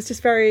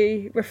just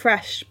very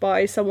refreshed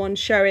by someone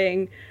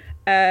showing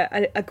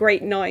a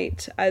great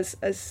knight as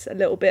a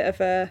little bit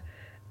of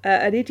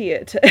an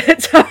idiot at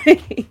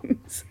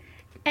times.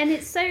 And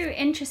it's so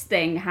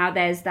interesting how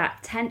there's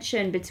that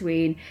tension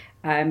between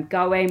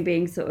Gawain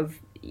being sort of,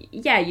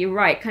 yeah, you're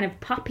right, kind of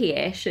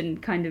puppyish,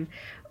 and kind of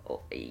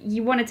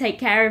you want to take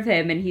care of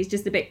him and he's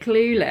just a bit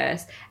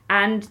clueless,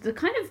 and the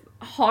kind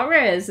of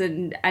horrors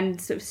and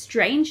sort of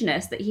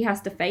strangeness that he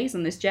has to face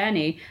on this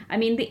journey. I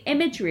mean, the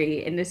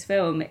imagery in this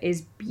film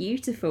is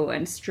beautiful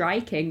and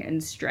striking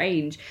and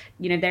strange.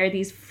 You know, there are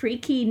these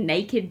freaky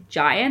naked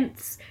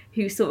giants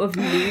who sort of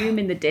loom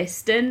in the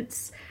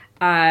distance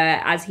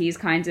as he's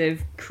kind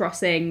of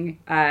crossing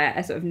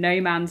a sort of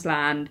no man's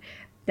land.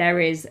 There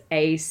is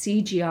a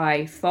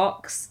CGI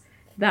fox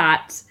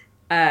that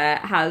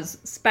has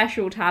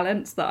special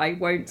talents that I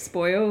won't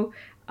spoil.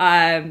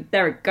 There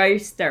are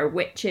ghosts, there are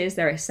witches,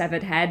 there are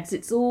severed heads.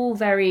 It's all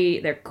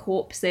they're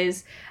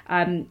corpses.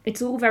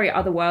 It's all very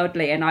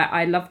otherworldly, and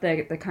I love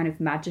the kind of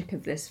magic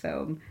of this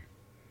film.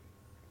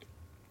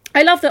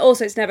 I love that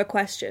also it's never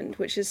questioned,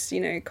 which is, you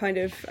know, kind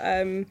of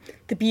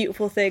the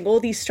beautiful thing. All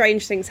these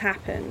strange things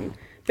happen,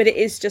 but it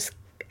is just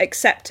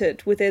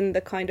accepted within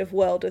the kind of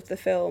world of the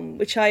film,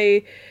 which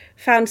I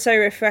found so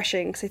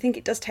refreshing, because I think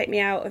it does take me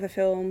out of a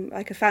film,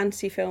 like a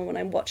fantasy film, when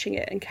I'm watching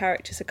it and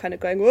characters are kind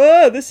of going,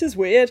 whoa, this is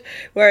weird,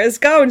 whereas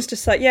Gawain's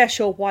just like, yeah,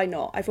 sure, why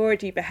not? I've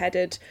already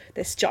beheaded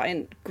this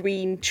giant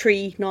green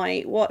tree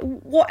knight, what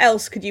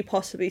else could you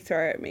possibly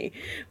throw at me?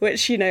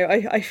 Which, you know,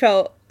 I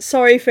felt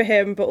sorry for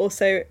him, but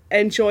also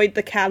enjoyed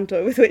the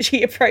candor with which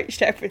he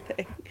approached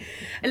everything.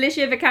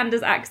 Alicia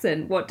Vikander's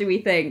accent, what do we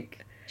think?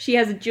 She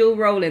has a dual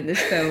role in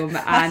this film,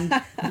 and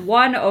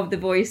one of the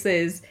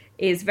voices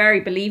is very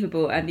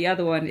believable and the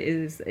other one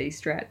is a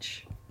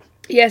stretch.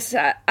 Yes,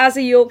 as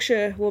a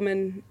Yorkshire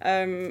woman,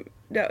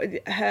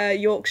 her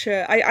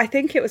Yorkshire, I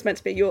think it was meant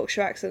to be a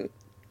Yorkshire accent.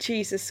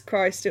 Jesus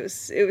Christ, it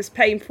was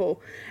painful.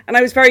 And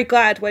I was very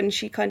glad when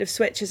she kind of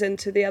switches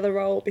into the other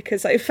role,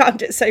 because I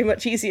found it so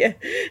much easier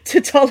to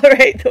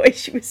tolerate the way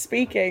she was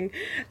speaking.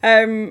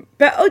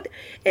 But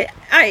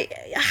I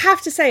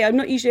have to say, I'm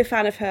not usually a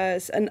fan of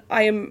hers, and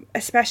I am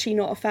especially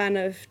not a fan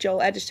of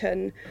Joel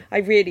Edgerton. I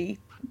really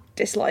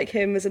dislike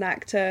him as an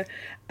actor.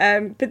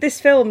 But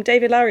this film,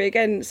 David Lowery,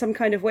 again, some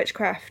kind of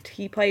witchcraft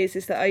he plays,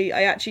 is that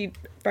I actually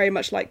very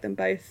much like them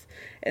both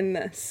in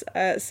this.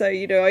 So,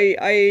 you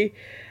know,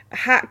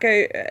 hats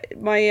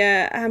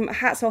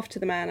off to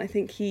the man. I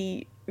think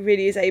he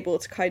really is able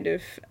to kind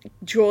of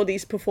draw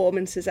these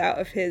performances out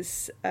of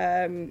his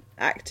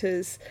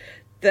actors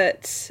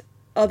that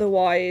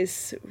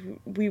otherwise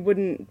we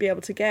wouldn't be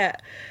able to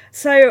get.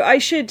 So I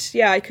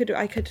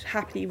could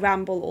happily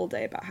ramble all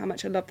day about how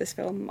much I love this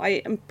film.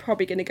 I am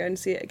probably going to go and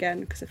see it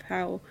again because of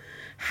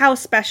how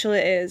special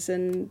it is,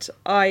 and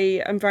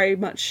I am very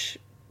much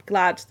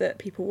glad that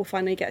people will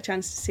finally get a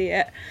chance to see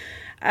it.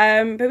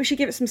 But we should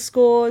give it some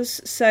scores.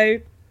 So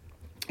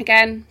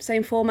again,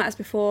 same format as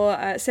before.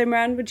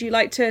 Simran, would you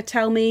like to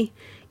tell me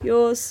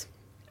yours?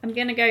 I'm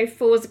going to go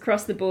 4s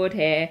across the board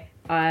here.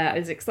 I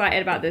was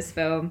excited about this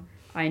film.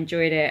 I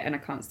enjoyed it and I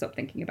can't stop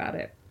thinking about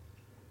it.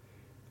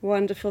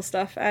 Wonderful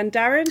stuff. And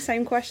Darren,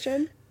 same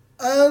question?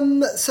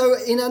 So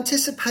in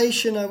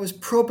anticipation, I was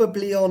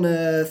probably on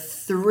a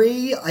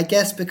 3, I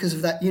guess, because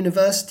of that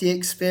university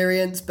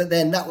experience, but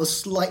then that was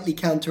slightly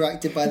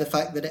counteracted by the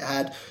fact that it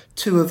had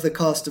 2 of the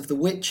cast of The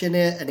Witch in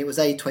it, and it was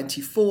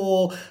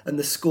A24, and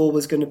the score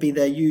was going to be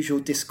their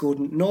usual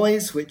discordant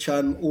noise, which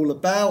I'm all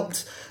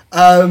about.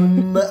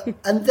 And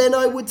then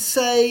I would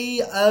say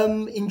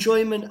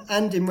enjoyment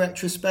and in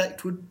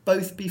retrospect would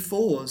both be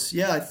 4s.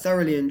 Yeah, I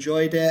thoroughly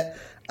enjoyed it.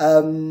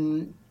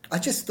 I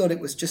just thought it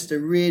was just a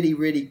really,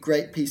 really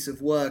great piece of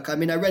work. I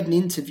mean, I read an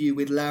interview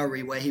with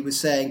Lowery where he was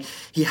saying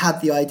he had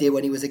the idea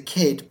when he was a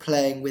kid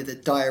playing with a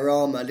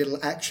diorama, little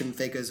action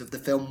figures of the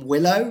film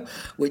Willow,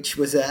 which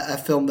was a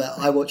film that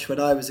I watched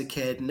when I was a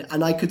kid.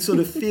 And I could sort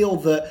of feel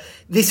that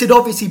this had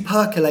obviously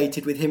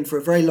percolated with him for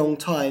a very long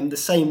time, the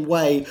same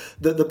way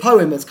that the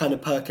poem has kind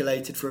of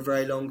percolated for a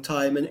very long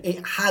time. And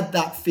it had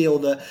that feel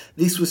that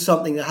this was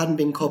something that hadn't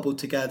been cobbled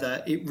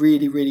together. It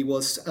really, really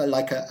was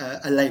like a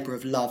labour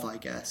of love, I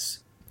guess.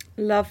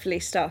 Lovely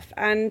stuff.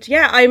 And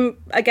yeah, I'm,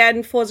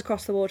 again, 4s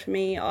across the board for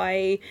me.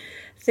 I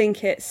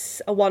think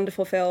it's a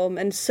wonderful film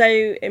and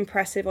so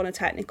impressive on a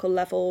technical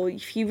level.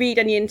 If you read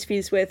any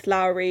interviews with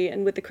Lowery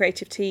and with the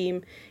creative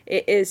team,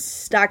 it is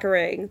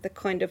staggering the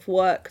kind of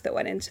work that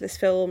went into this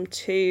film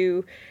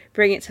to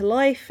bring it to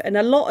life. And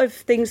a lot of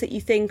things that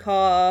you think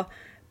are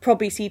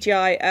probably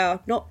CGI,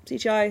 not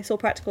CGI, it's all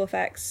practical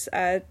effects.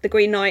 The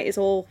Green Knight is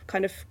all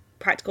kind of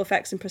practical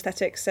effects and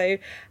prosthetics, so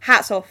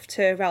hats off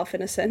to Ralph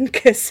Ineson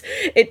because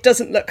it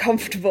doesn't look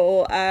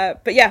comfortable,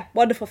 but yeah,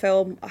 wonderful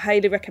film. I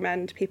highly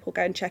recommend people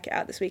go and check it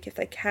out this week if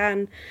they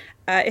can.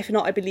 If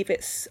not, I believe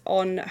it's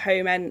on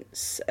Home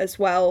Ents as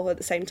well at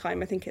the same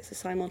time. I think it's a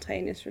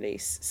simultaneous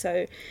release,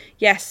 so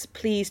yes,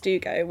 please do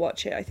go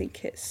watch it. I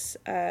think it's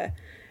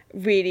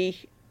really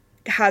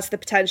has the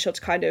potential to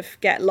kind of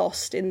get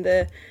lost in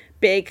the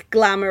big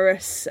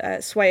glamorous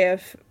sway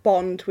of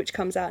Bond, which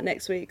comes out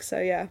next week. So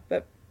yeah,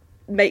 but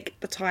make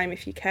the time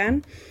if you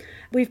can.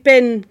 We've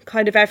been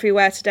kind of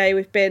everywhere today.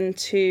 We've been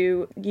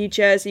to New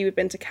Jersey, we've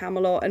been to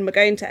Camelot, and we're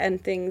going to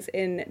end things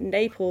in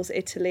Naples,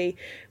 Italy,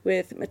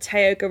 with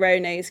Matteo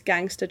Garone's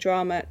gangster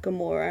drama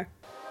Gomorrah.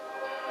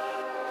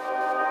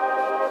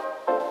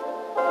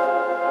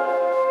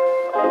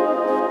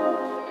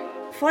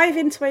 5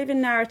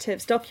 interwoven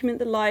narratives document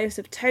the lives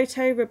of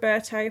Toto,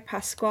 Roberto,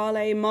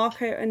 Pasquale,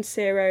 Marco and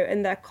Ciro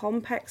and their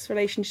complex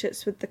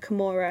relationships with the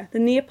Camorra, the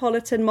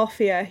Neapolitan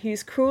mafia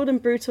whose cruel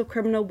and brutal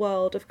criminal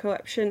world of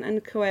corruption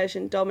and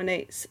coercion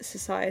dominates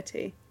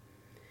society.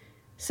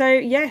 So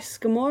yes,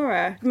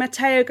 Gomorrah.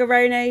 Matteo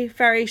Garrone,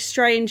 very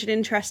strange and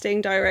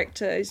interesting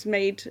director, who's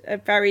made a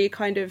very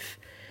kind of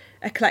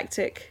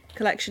eclectic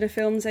collection of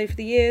films over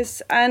the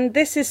years, and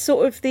this is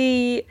sort of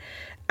the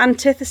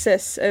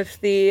antithesis of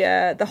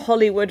the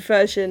Hollywood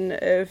version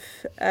of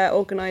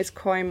organised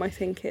crime. I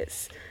think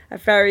it's a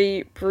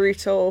very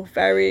brutal,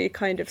 very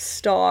kind of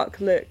stark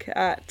look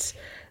at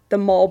the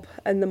mob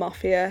and the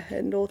mafia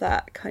and all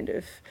that kind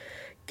of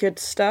good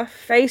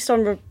stuff. Based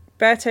on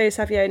Roberto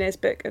Savione's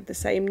book of the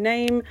same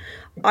name.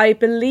 I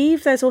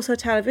believe there's also a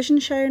television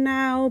show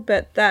now,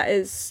 but that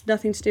is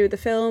nothing to do with the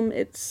film.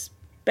 It's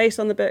based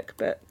on the book,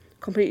 but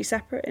completely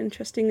separate,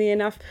 interestingly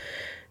enough.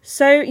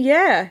 So,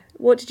 yeah,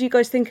 what did you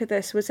guys think of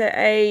this? Was it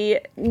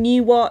a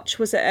new watch?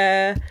 Was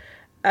it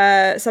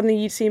something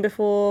you'd seen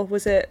before?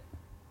 Was it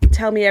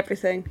tell me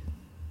everything?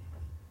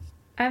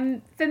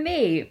 For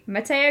me,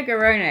 Matteo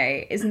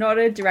Garrone is not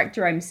a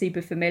director I'm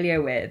super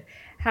familiar with.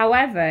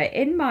 However,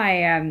 in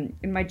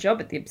my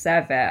job at The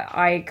Observer,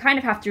 I kind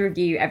of have to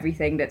review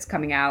everything that's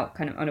coming out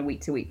kind of on a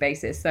week-to-week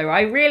basis. So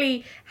I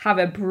really have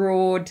a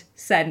broad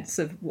sense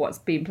of what's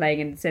been playing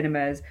in the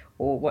cinemas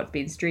or what's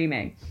been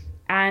streaming.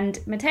 And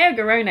Matteo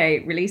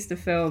Garrone released the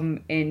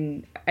film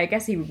I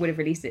guess he would have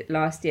released it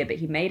last year, but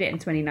he made it in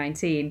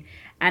 2019.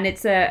 And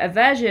it's a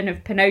version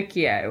of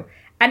Pinocchio.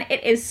 And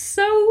it is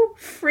so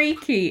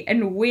freaky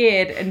and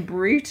weird and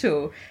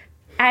brutal.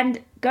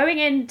 And going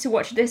in to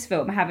watch this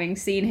film, having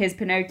seen his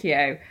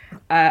Pinocchio,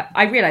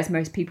 I realise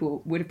most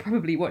people would have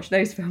probably watched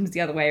those films the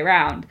other way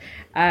around.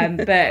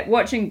 But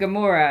watching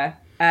Gomorrah,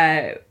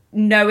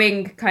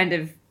 knowing kind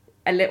of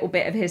a little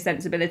bit of his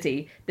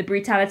sensibility, the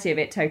brutality of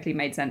it totally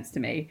made sense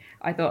to me.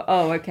 I thought,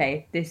 oh,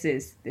 okay, this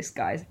is this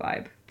guy's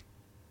vibe.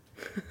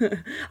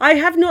 I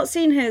have not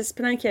seen his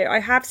Pinocchio. I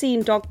have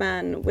seen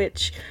Dogman,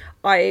 which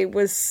I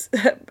was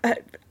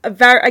a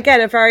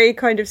very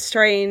kind of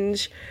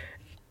strange,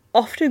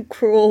 often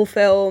cruel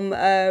film,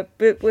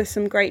 but with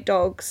some great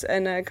dogs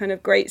and a kind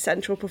of great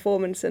central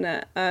performance in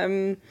it.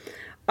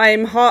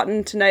 I'm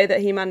heartened to know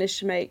that he managed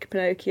to make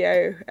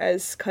Pinocchio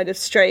as kind of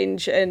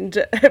strange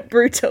and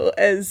brutal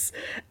as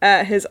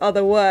his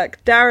other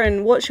work.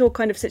 Darren, what's your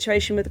kind of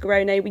situation with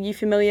Garrone? Were you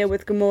familiar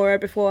with Gomorrah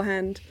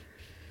beforehand?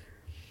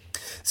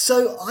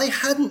 So I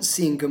hadn't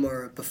seen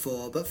Gomorrah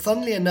before, but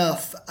funnily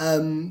enough,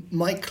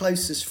 my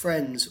closest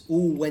friends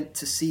all went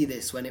to see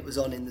this when it was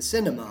on in the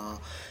cinema.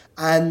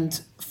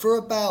 And for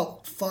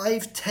about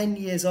 5-10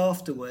 years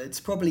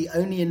afterwards, probably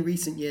only in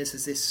recent years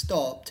has this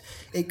stopped,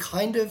 it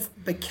kind of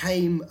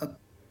became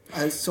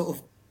a sort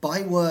of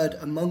byword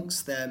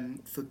amongst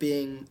them for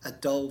being a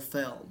dull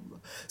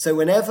film. So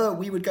whenever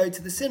we would go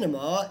to the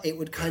cinema, it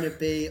would kind of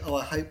be, oh,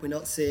 I hope we're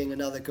not seeing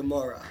another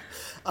Gomorrah.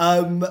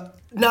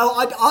 Now,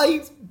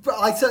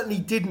 I certainly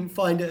didn't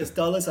find it as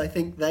dull as I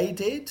think they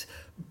did,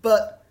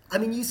 but I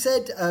mean, you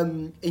said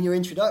in your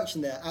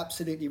introduction there,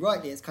 absolutely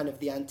rightly, it's kind of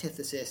the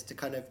antithesis to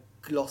kind of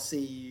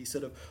glossy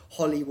sort of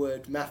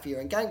Hollywood mafia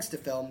and gangster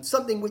films,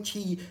 something which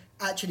he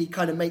actually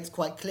kind of makes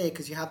quite clear,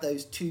 because you have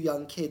those two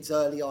young kids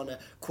early on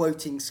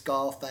quoting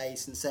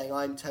Scarface and saying,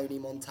 I'm Tony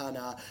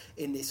Montana,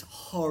 in this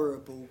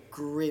horrible,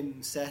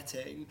 grim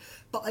setting.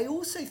 But I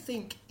also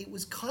think it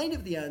was kind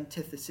of the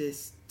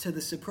antithesis to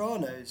The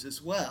Sopranos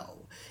as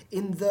well,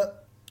 in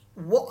that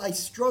what I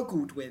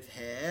struggled with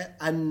here,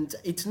 and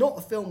it's not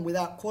a film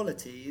without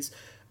qualities,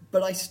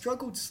 but I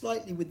struggled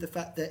slightly with the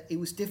fact that it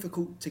was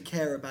difficult to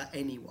care about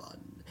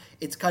anyone.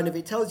 It's kind of,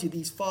 it tells you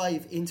these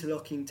 5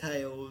 interlocking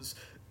tales,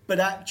 but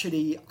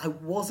actually I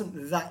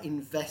wasn't that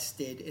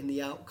invested in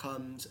the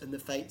outcomes and the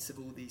fates of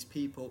all these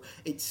people.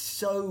 It's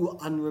so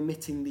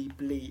unremittingly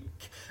bleak.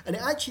 And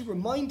it actually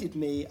reminded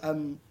me,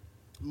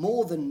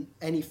 more than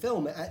any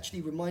film, it actually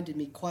reminded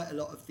me quite a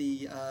lot of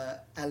the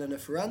Elena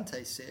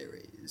Ferrante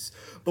series.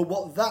 But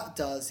what that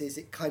does is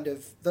it kind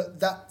of,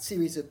 that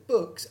series of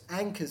books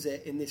anchors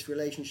it in this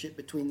relationship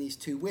between these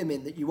two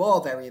women that you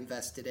are very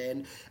invested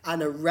in,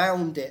 and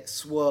around it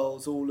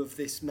swirls all of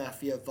this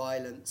mafia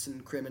violence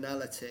and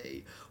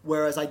criminality.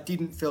 Whereas I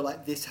didn't feel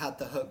like this had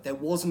the hook. There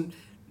wasn't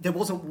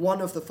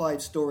one of the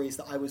 5 stories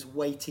that I was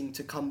waiting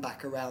to come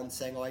back around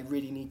saying, oh, I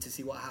really need to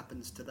see what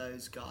happens to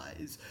those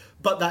guys.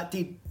 But that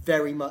did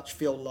very much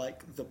feel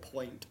like the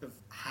point of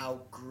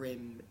how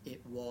grim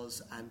it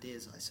was and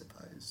is, I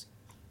suppose.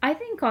 I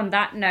think on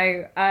that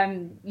note,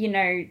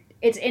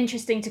 it's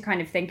interesting to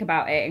kind of think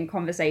about it in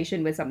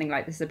conversation with something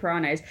like The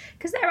Sopranos,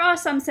 because there are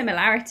some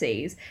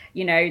similarities.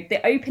 You know,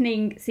 the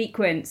opening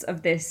sequence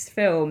of this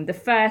film, the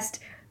first,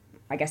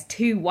 I guess,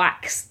 2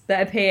 whacks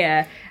that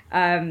appear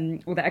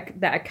or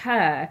that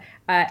occur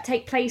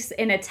take place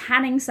in a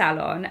tanning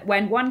salon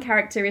when one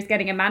character is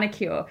getting a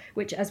manicure,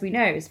 which, as we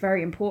know, is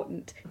very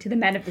important to the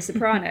men of The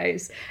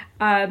Sopranos.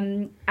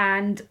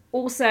 And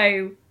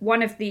also,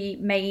 one of the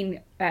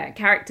main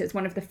characters,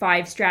 one of the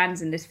 5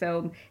 strands in this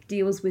film,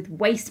 deals with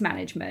waste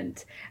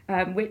management,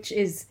 which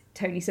is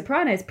Tony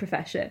Soprano's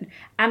profession.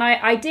 And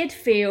I did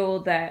feel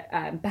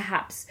that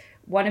perhaps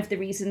one of the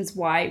reasons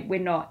why we're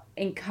not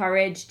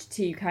encouraged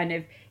to kind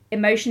of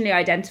emotionally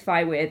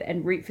identify with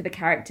and root for the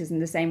characters in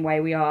the same way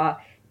we are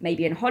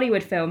maybe in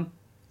Hollywood film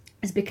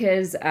is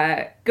because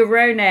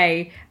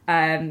Garrone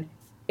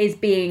is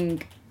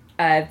being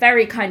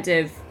very kind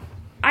of,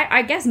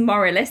 I guess,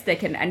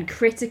 moralistic and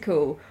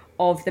critical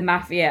of the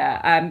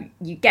mafia.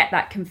 You get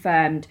that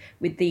confirmed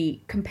with the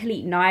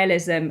complete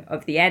nihilism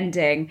of the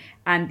ending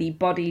and the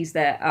bodies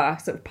that are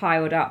sort of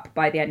piled up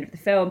by the end of the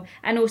film,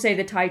 and also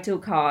the title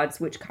cards,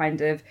 which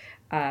kind of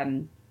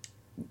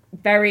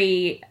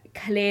very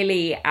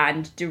clearly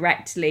and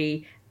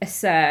directly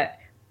assert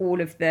all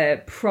of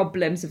the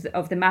problems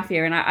of the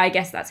mafia, and I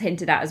guess that's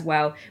hinted at as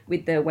well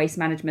with the waste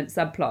management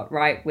subplot,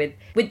 right? With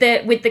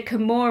the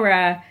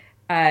Camorra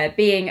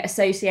being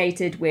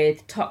associated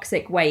with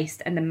toxic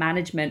waste and the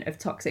management of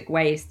toxic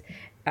waste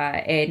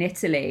in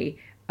Italy.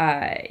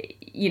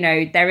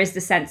 There is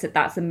the sense that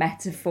that's a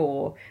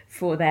metaphor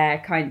for their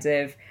kind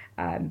of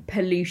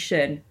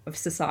pollution of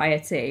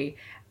society,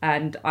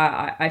 and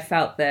I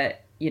felt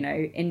that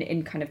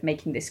in kind of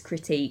making this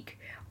critique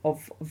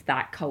of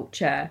that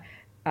culture,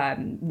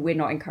 we're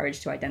not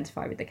encouraged to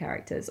identify with the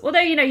characters. Although,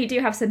 you do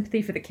have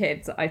sympathy for the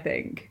kids, I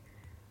think.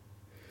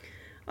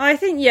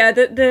 Yeah,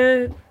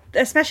 the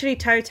especially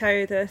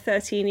Toto, the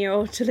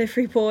 13-year-old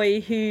delivery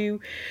boy who,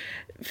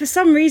 for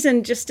some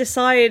reason, just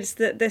decides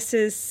that this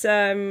is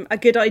a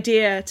good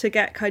idea to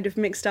get kind of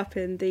mixed up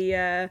in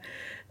the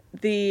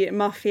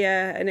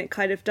mafia, and it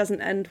kind of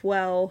doesn't end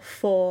well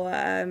for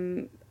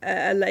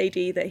a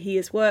lady that he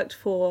has worked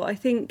for. I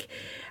think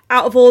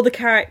out of all the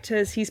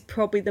characters, he's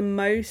probably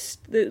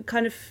the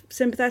kind of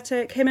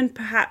sympathetic. Him and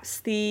perhaps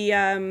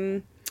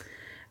the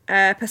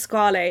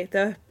Pasquale,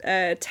 the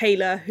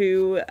tailor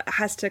who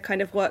has to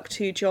kind of work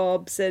 2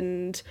 jobs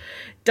and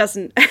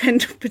doesn't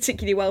end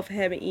particularly well for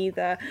him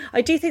either.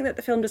 I do think that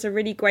the film does a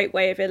really great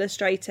way of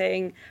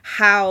illustrating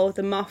how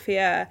the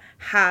mafia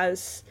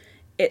has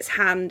its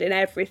hand in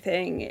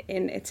everything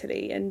in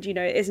Italy, and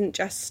it isn't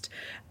just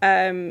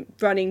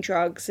running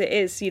drugs, it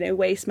is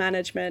waste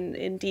management,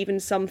 and even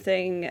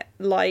something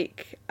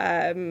like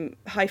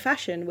high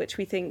fashion, which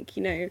we think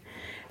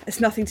it's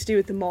nothing to do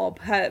with the mob,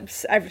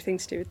 has everything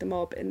to do with the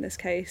mob in this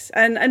case.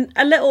 And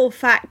a little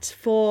fact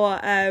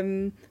for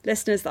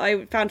listeners that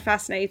I found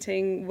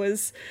fascinating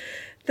was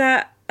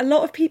that a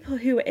lot of people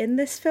who were in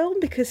this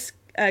film, because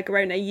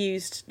Garrone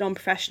used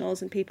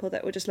non-professionals and people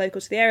that were just local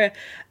to the area,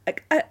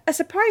 a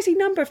surprising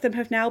number of them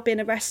have now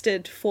been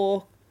arrested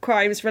for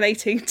crimes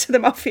relating to the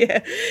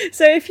mafia.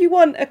 So if you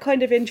want a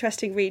kind of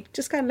interesting read,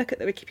 just go and look at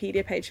the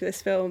Wikipedia page for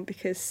this film,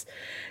 because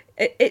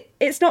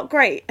it's not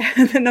great,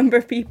 the number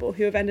of people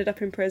who have ended up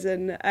in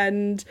prison.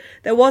 And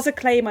there was a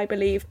claim, I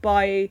believe,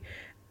 by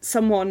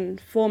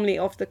someone formerly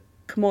of the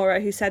Camorra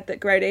who said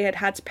that Garrone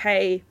had to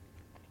pay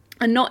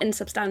a not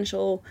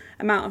insubstantial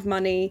amount of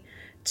money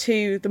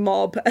to the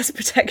mob as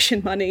protection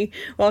money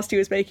whilst he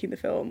was making the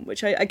film,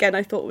 which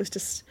I thought was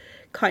just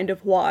kind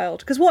of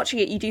wild. Because watching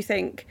it, you do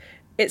think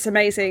it's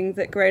amazing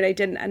that Garrone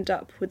didn't end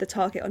up with the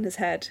target on his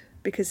head,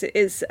 because it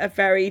is a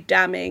very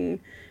damning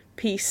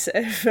piece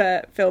of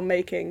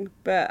filmmaking,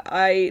 but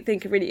I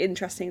think a really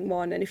interesting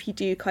one. And if you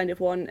do kind of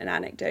want an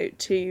anecdote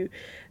to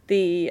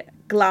the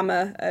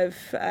glamour of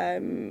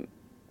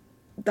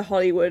the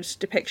Hollywood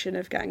depiction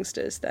of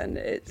gangsters, then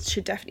it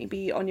should definitely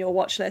be on your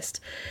watch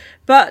list.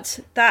 But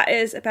that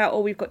is about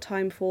all we've got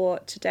time for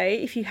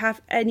today. If you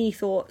have any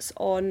thoughts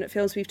on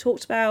films we've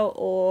talked about,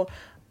 or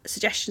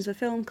suggestions for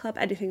film club,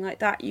 anything like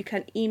that, you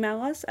can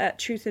email us at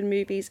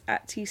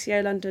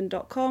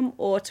truthandmovies@tcolondon.com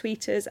or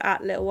tweet us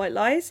at Little White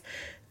Lies.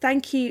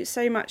 Thank you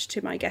so much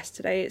to my guests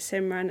today,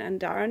 Simran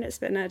and Darren. It's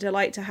been a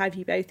delight to have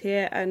you both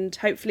here, and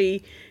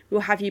hopefully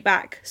we'll have you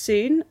back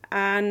soon.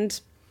 And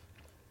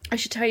I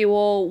should tell you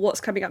all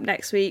what's coming up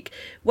next week,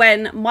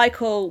 when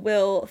Michael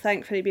will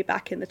thankfully be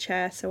back in the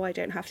chair, so I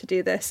don't have to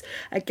do this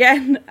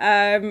again.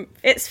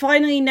 It's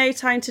finally No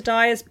Time to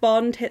Die as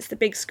Bond hits the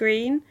big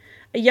screen.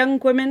 A young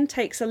woman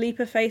takes a leap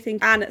of faith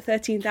in Anne at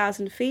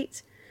 13,000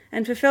 feet.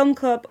 And for Film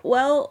Club,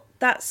 well,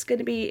 that's going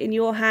to be in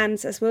your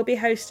hands, as we'll be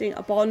hosting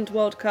a Bond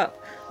World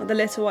Cup on the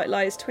Little White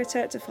Lies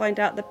Twitter to find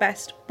out the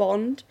best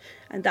Bond,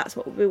 and that's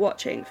what we'll be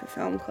watching for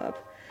Film Club.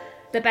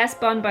 The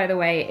best Bond, by the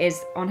way, is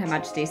On Her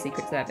Majesty's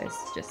Secret Service,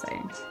 just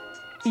saying.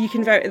 You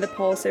can vote in the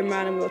poll,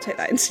 Simran, and we'll take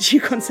that into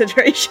due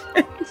consideration.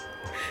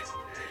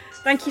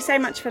 Thank you so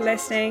much for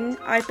listening.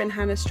 I've been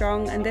Hannah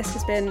Strong, and this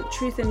has been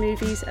Truth in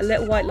Movies, a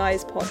Little White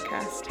Lies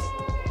podcast.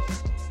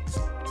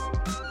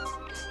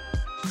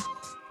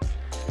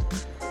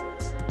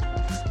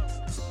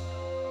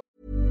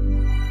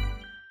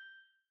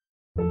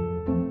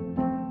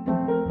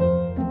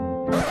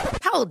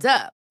 Hold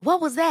up. What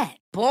was that?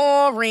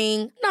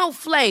 Boring. No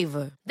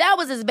flavor. That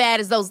was as bad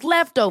as those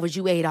leftovers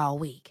you ate all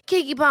week.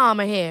 Keke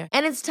Palmer here,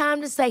 and it's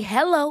time to say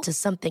hello to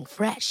something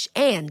fresh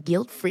and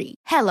guilt-free.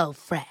 Hello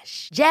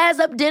Fresh. Jazz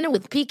up dinner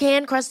with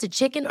pecan-crusted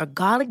chicken or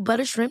garlic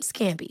butter shrimp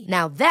scampi.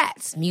 Now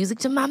that's music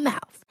to my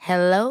mouth.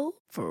 Hello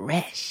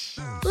Fresh.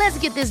 Let's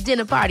get this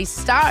dinner party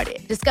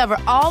started. Discover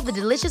all the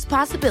delicious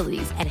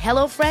possibilities at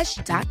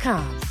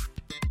HelloFresh.com.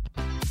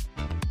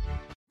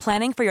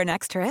 Planning for your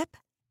next trip?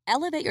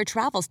 Elevate your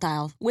travel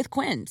style with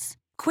Quince.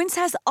 Quince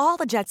has all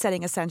the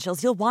jet-setting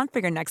essentials you'll want for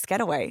your next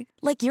getaway,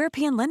 like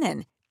European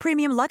linen,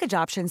 premium luggage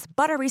options,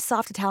 buttery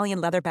soft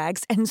Italian leather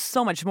bags, and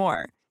so much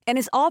more. And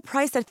is all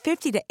priced at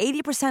 50 to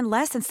 80%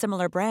 less than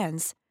similar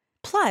brands.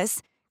 Plus,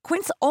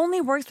 Quince only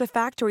works with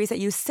factories that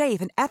use safe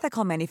and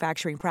ethical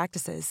manufacturing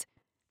practices.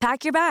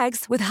 Pack your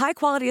bags with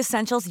high-quality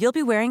essentials you'll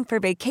be wearing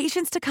for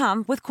vacations to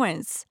come with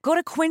Quince. Go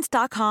to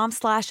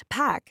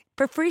quince.com/pack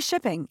for free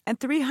shipping and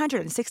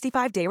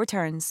 365-day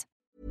returns.